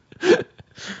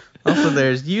 Also,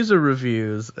 there's user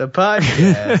reviews, a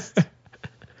podcast.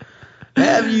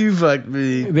 Have you fucked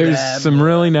me? There's some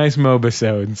really nice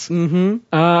mobisodes.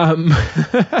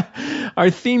 Our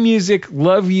theme music,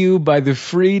 Love You by The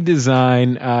Free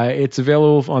Design. It's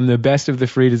available on the Best of the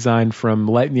Free Design from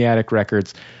Light in the Attic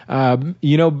Records. Back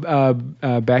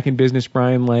in business,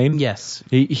 Brian Lane? Yes.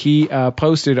 He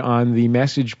posted on the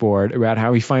message board about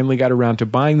how he finally got around to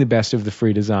buying the Best of the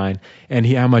Free Design and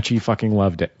how much he fucking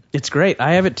loved it. It's great.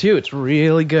 I have it too. It's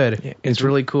really good. It's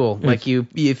really cool. Like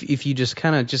if you just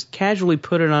kind of just casually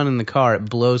put it on in the car, it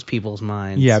blows people's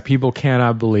minds. Yeah, people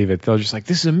cannot believe it. They're just like,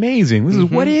 this is amazing. This is,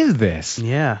 what is this?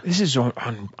 Yeah. This is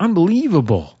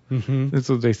unbelievable. This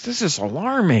is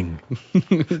alarming.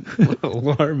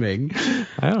 Alarming. I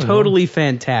don't know. Totally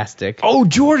fantastic. Oh,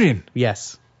 Jordan.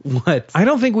 Yes. What? I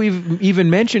don't think we've even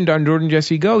mentioned on Jordan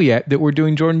Jesse Go yet that we're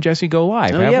doing Jordan Jesse Go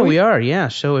live. Oh, have yeah, we? we are. Yeah.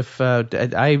 So if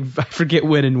I forget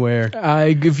when and where.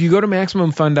 If you go to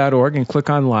MaximumFun.org and click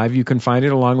on live, you can find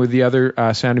it along with the other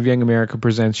Sound of Young America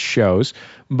Presents shows.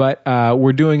 But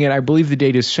we're doing it, I believe the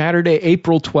date is Saturday,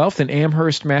 April 12th in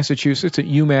Amherst, Massachusetts at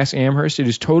UMass Amherst. It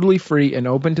is totally free and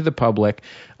open to the public.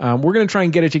 We're going to try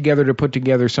and get it together to put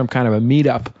together some kind of a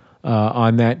meetup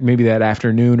on that, maybe that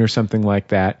afternoon or something like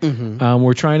that. Mm-hmm.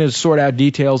 We're trying to sort out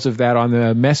details of that on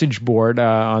the message board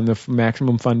on the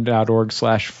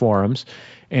MaximumFun.org/forums.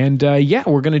 And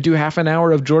we're going to do half an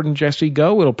hour of Jordan Jesse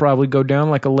Go. It'll probably go down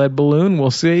like a lead balloon.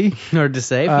 We'll see. Hard to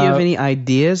say. If you have any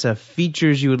ideas of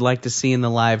features you would like to see in the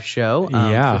live show,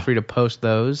 feel free to post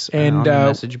those on the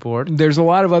message board. There's a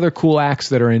lot of other cool acts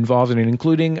that are involved in it,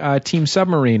 including Team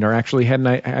Submarine are actually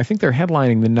I think they're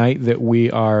headlining the night that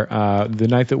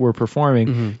we're performing.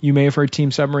 Mm-hmm. You may have heard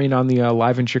Team Submarine on the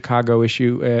Live in Chicago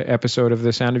episode of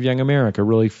The Sound of Young America.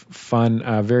 Really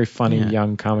fun, very funny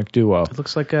young comic duo. It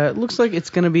looks like it's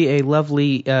going to be a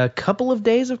lovely couple of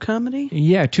days of comedy.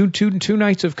 Yeah, two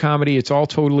nights of comedy. It's all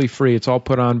totally free. It's all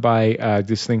put on by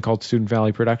this thing called Student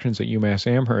Valley Productions at UMass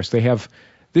Amherst. They have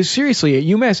this seriously at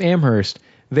UMass Amherst.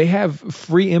 They have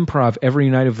free improv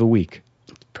every night of the week.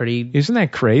 Isn't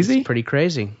that crazy? It's pretty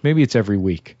crazy. Maybe it's every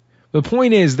week. The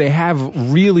point is they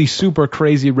have really super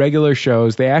crazy regular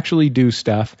shows. They actually do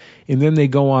stuff, and then they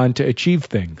go on to achieve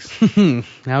things.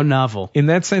 How novel. In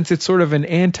that sense, it's sort of an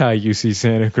anti-UC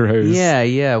Santa Cruz.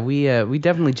 Yeah. We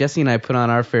definitely, Jesse and I put on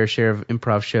our fair share of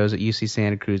improv shows at UC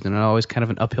Santa Cruz, and it's always kind of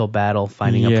an uphill battle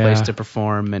finding a place to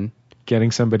perform and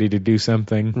getting somebody to do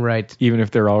something. Right. Even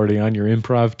if they're already on your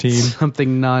improv team.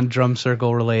 Something non-drum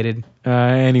circle related.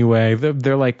 Anyway,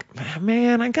 they're like,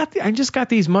 man, I just got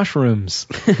these mushrooms.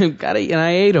 And I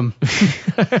ate them.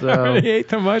 So, I ate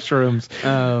the mushrooms.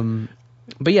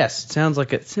 But yes, it sounds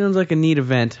like a neat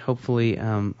event. Hopefully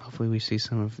we see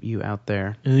some of you out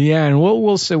there. Yeah, and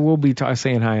we'll be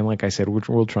saying hi, and like I said,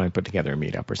 we'll try and put together a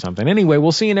meetup or something. Anyway,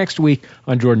 we'll see you next week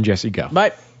on Jordan Jesse Go.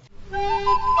 Bye.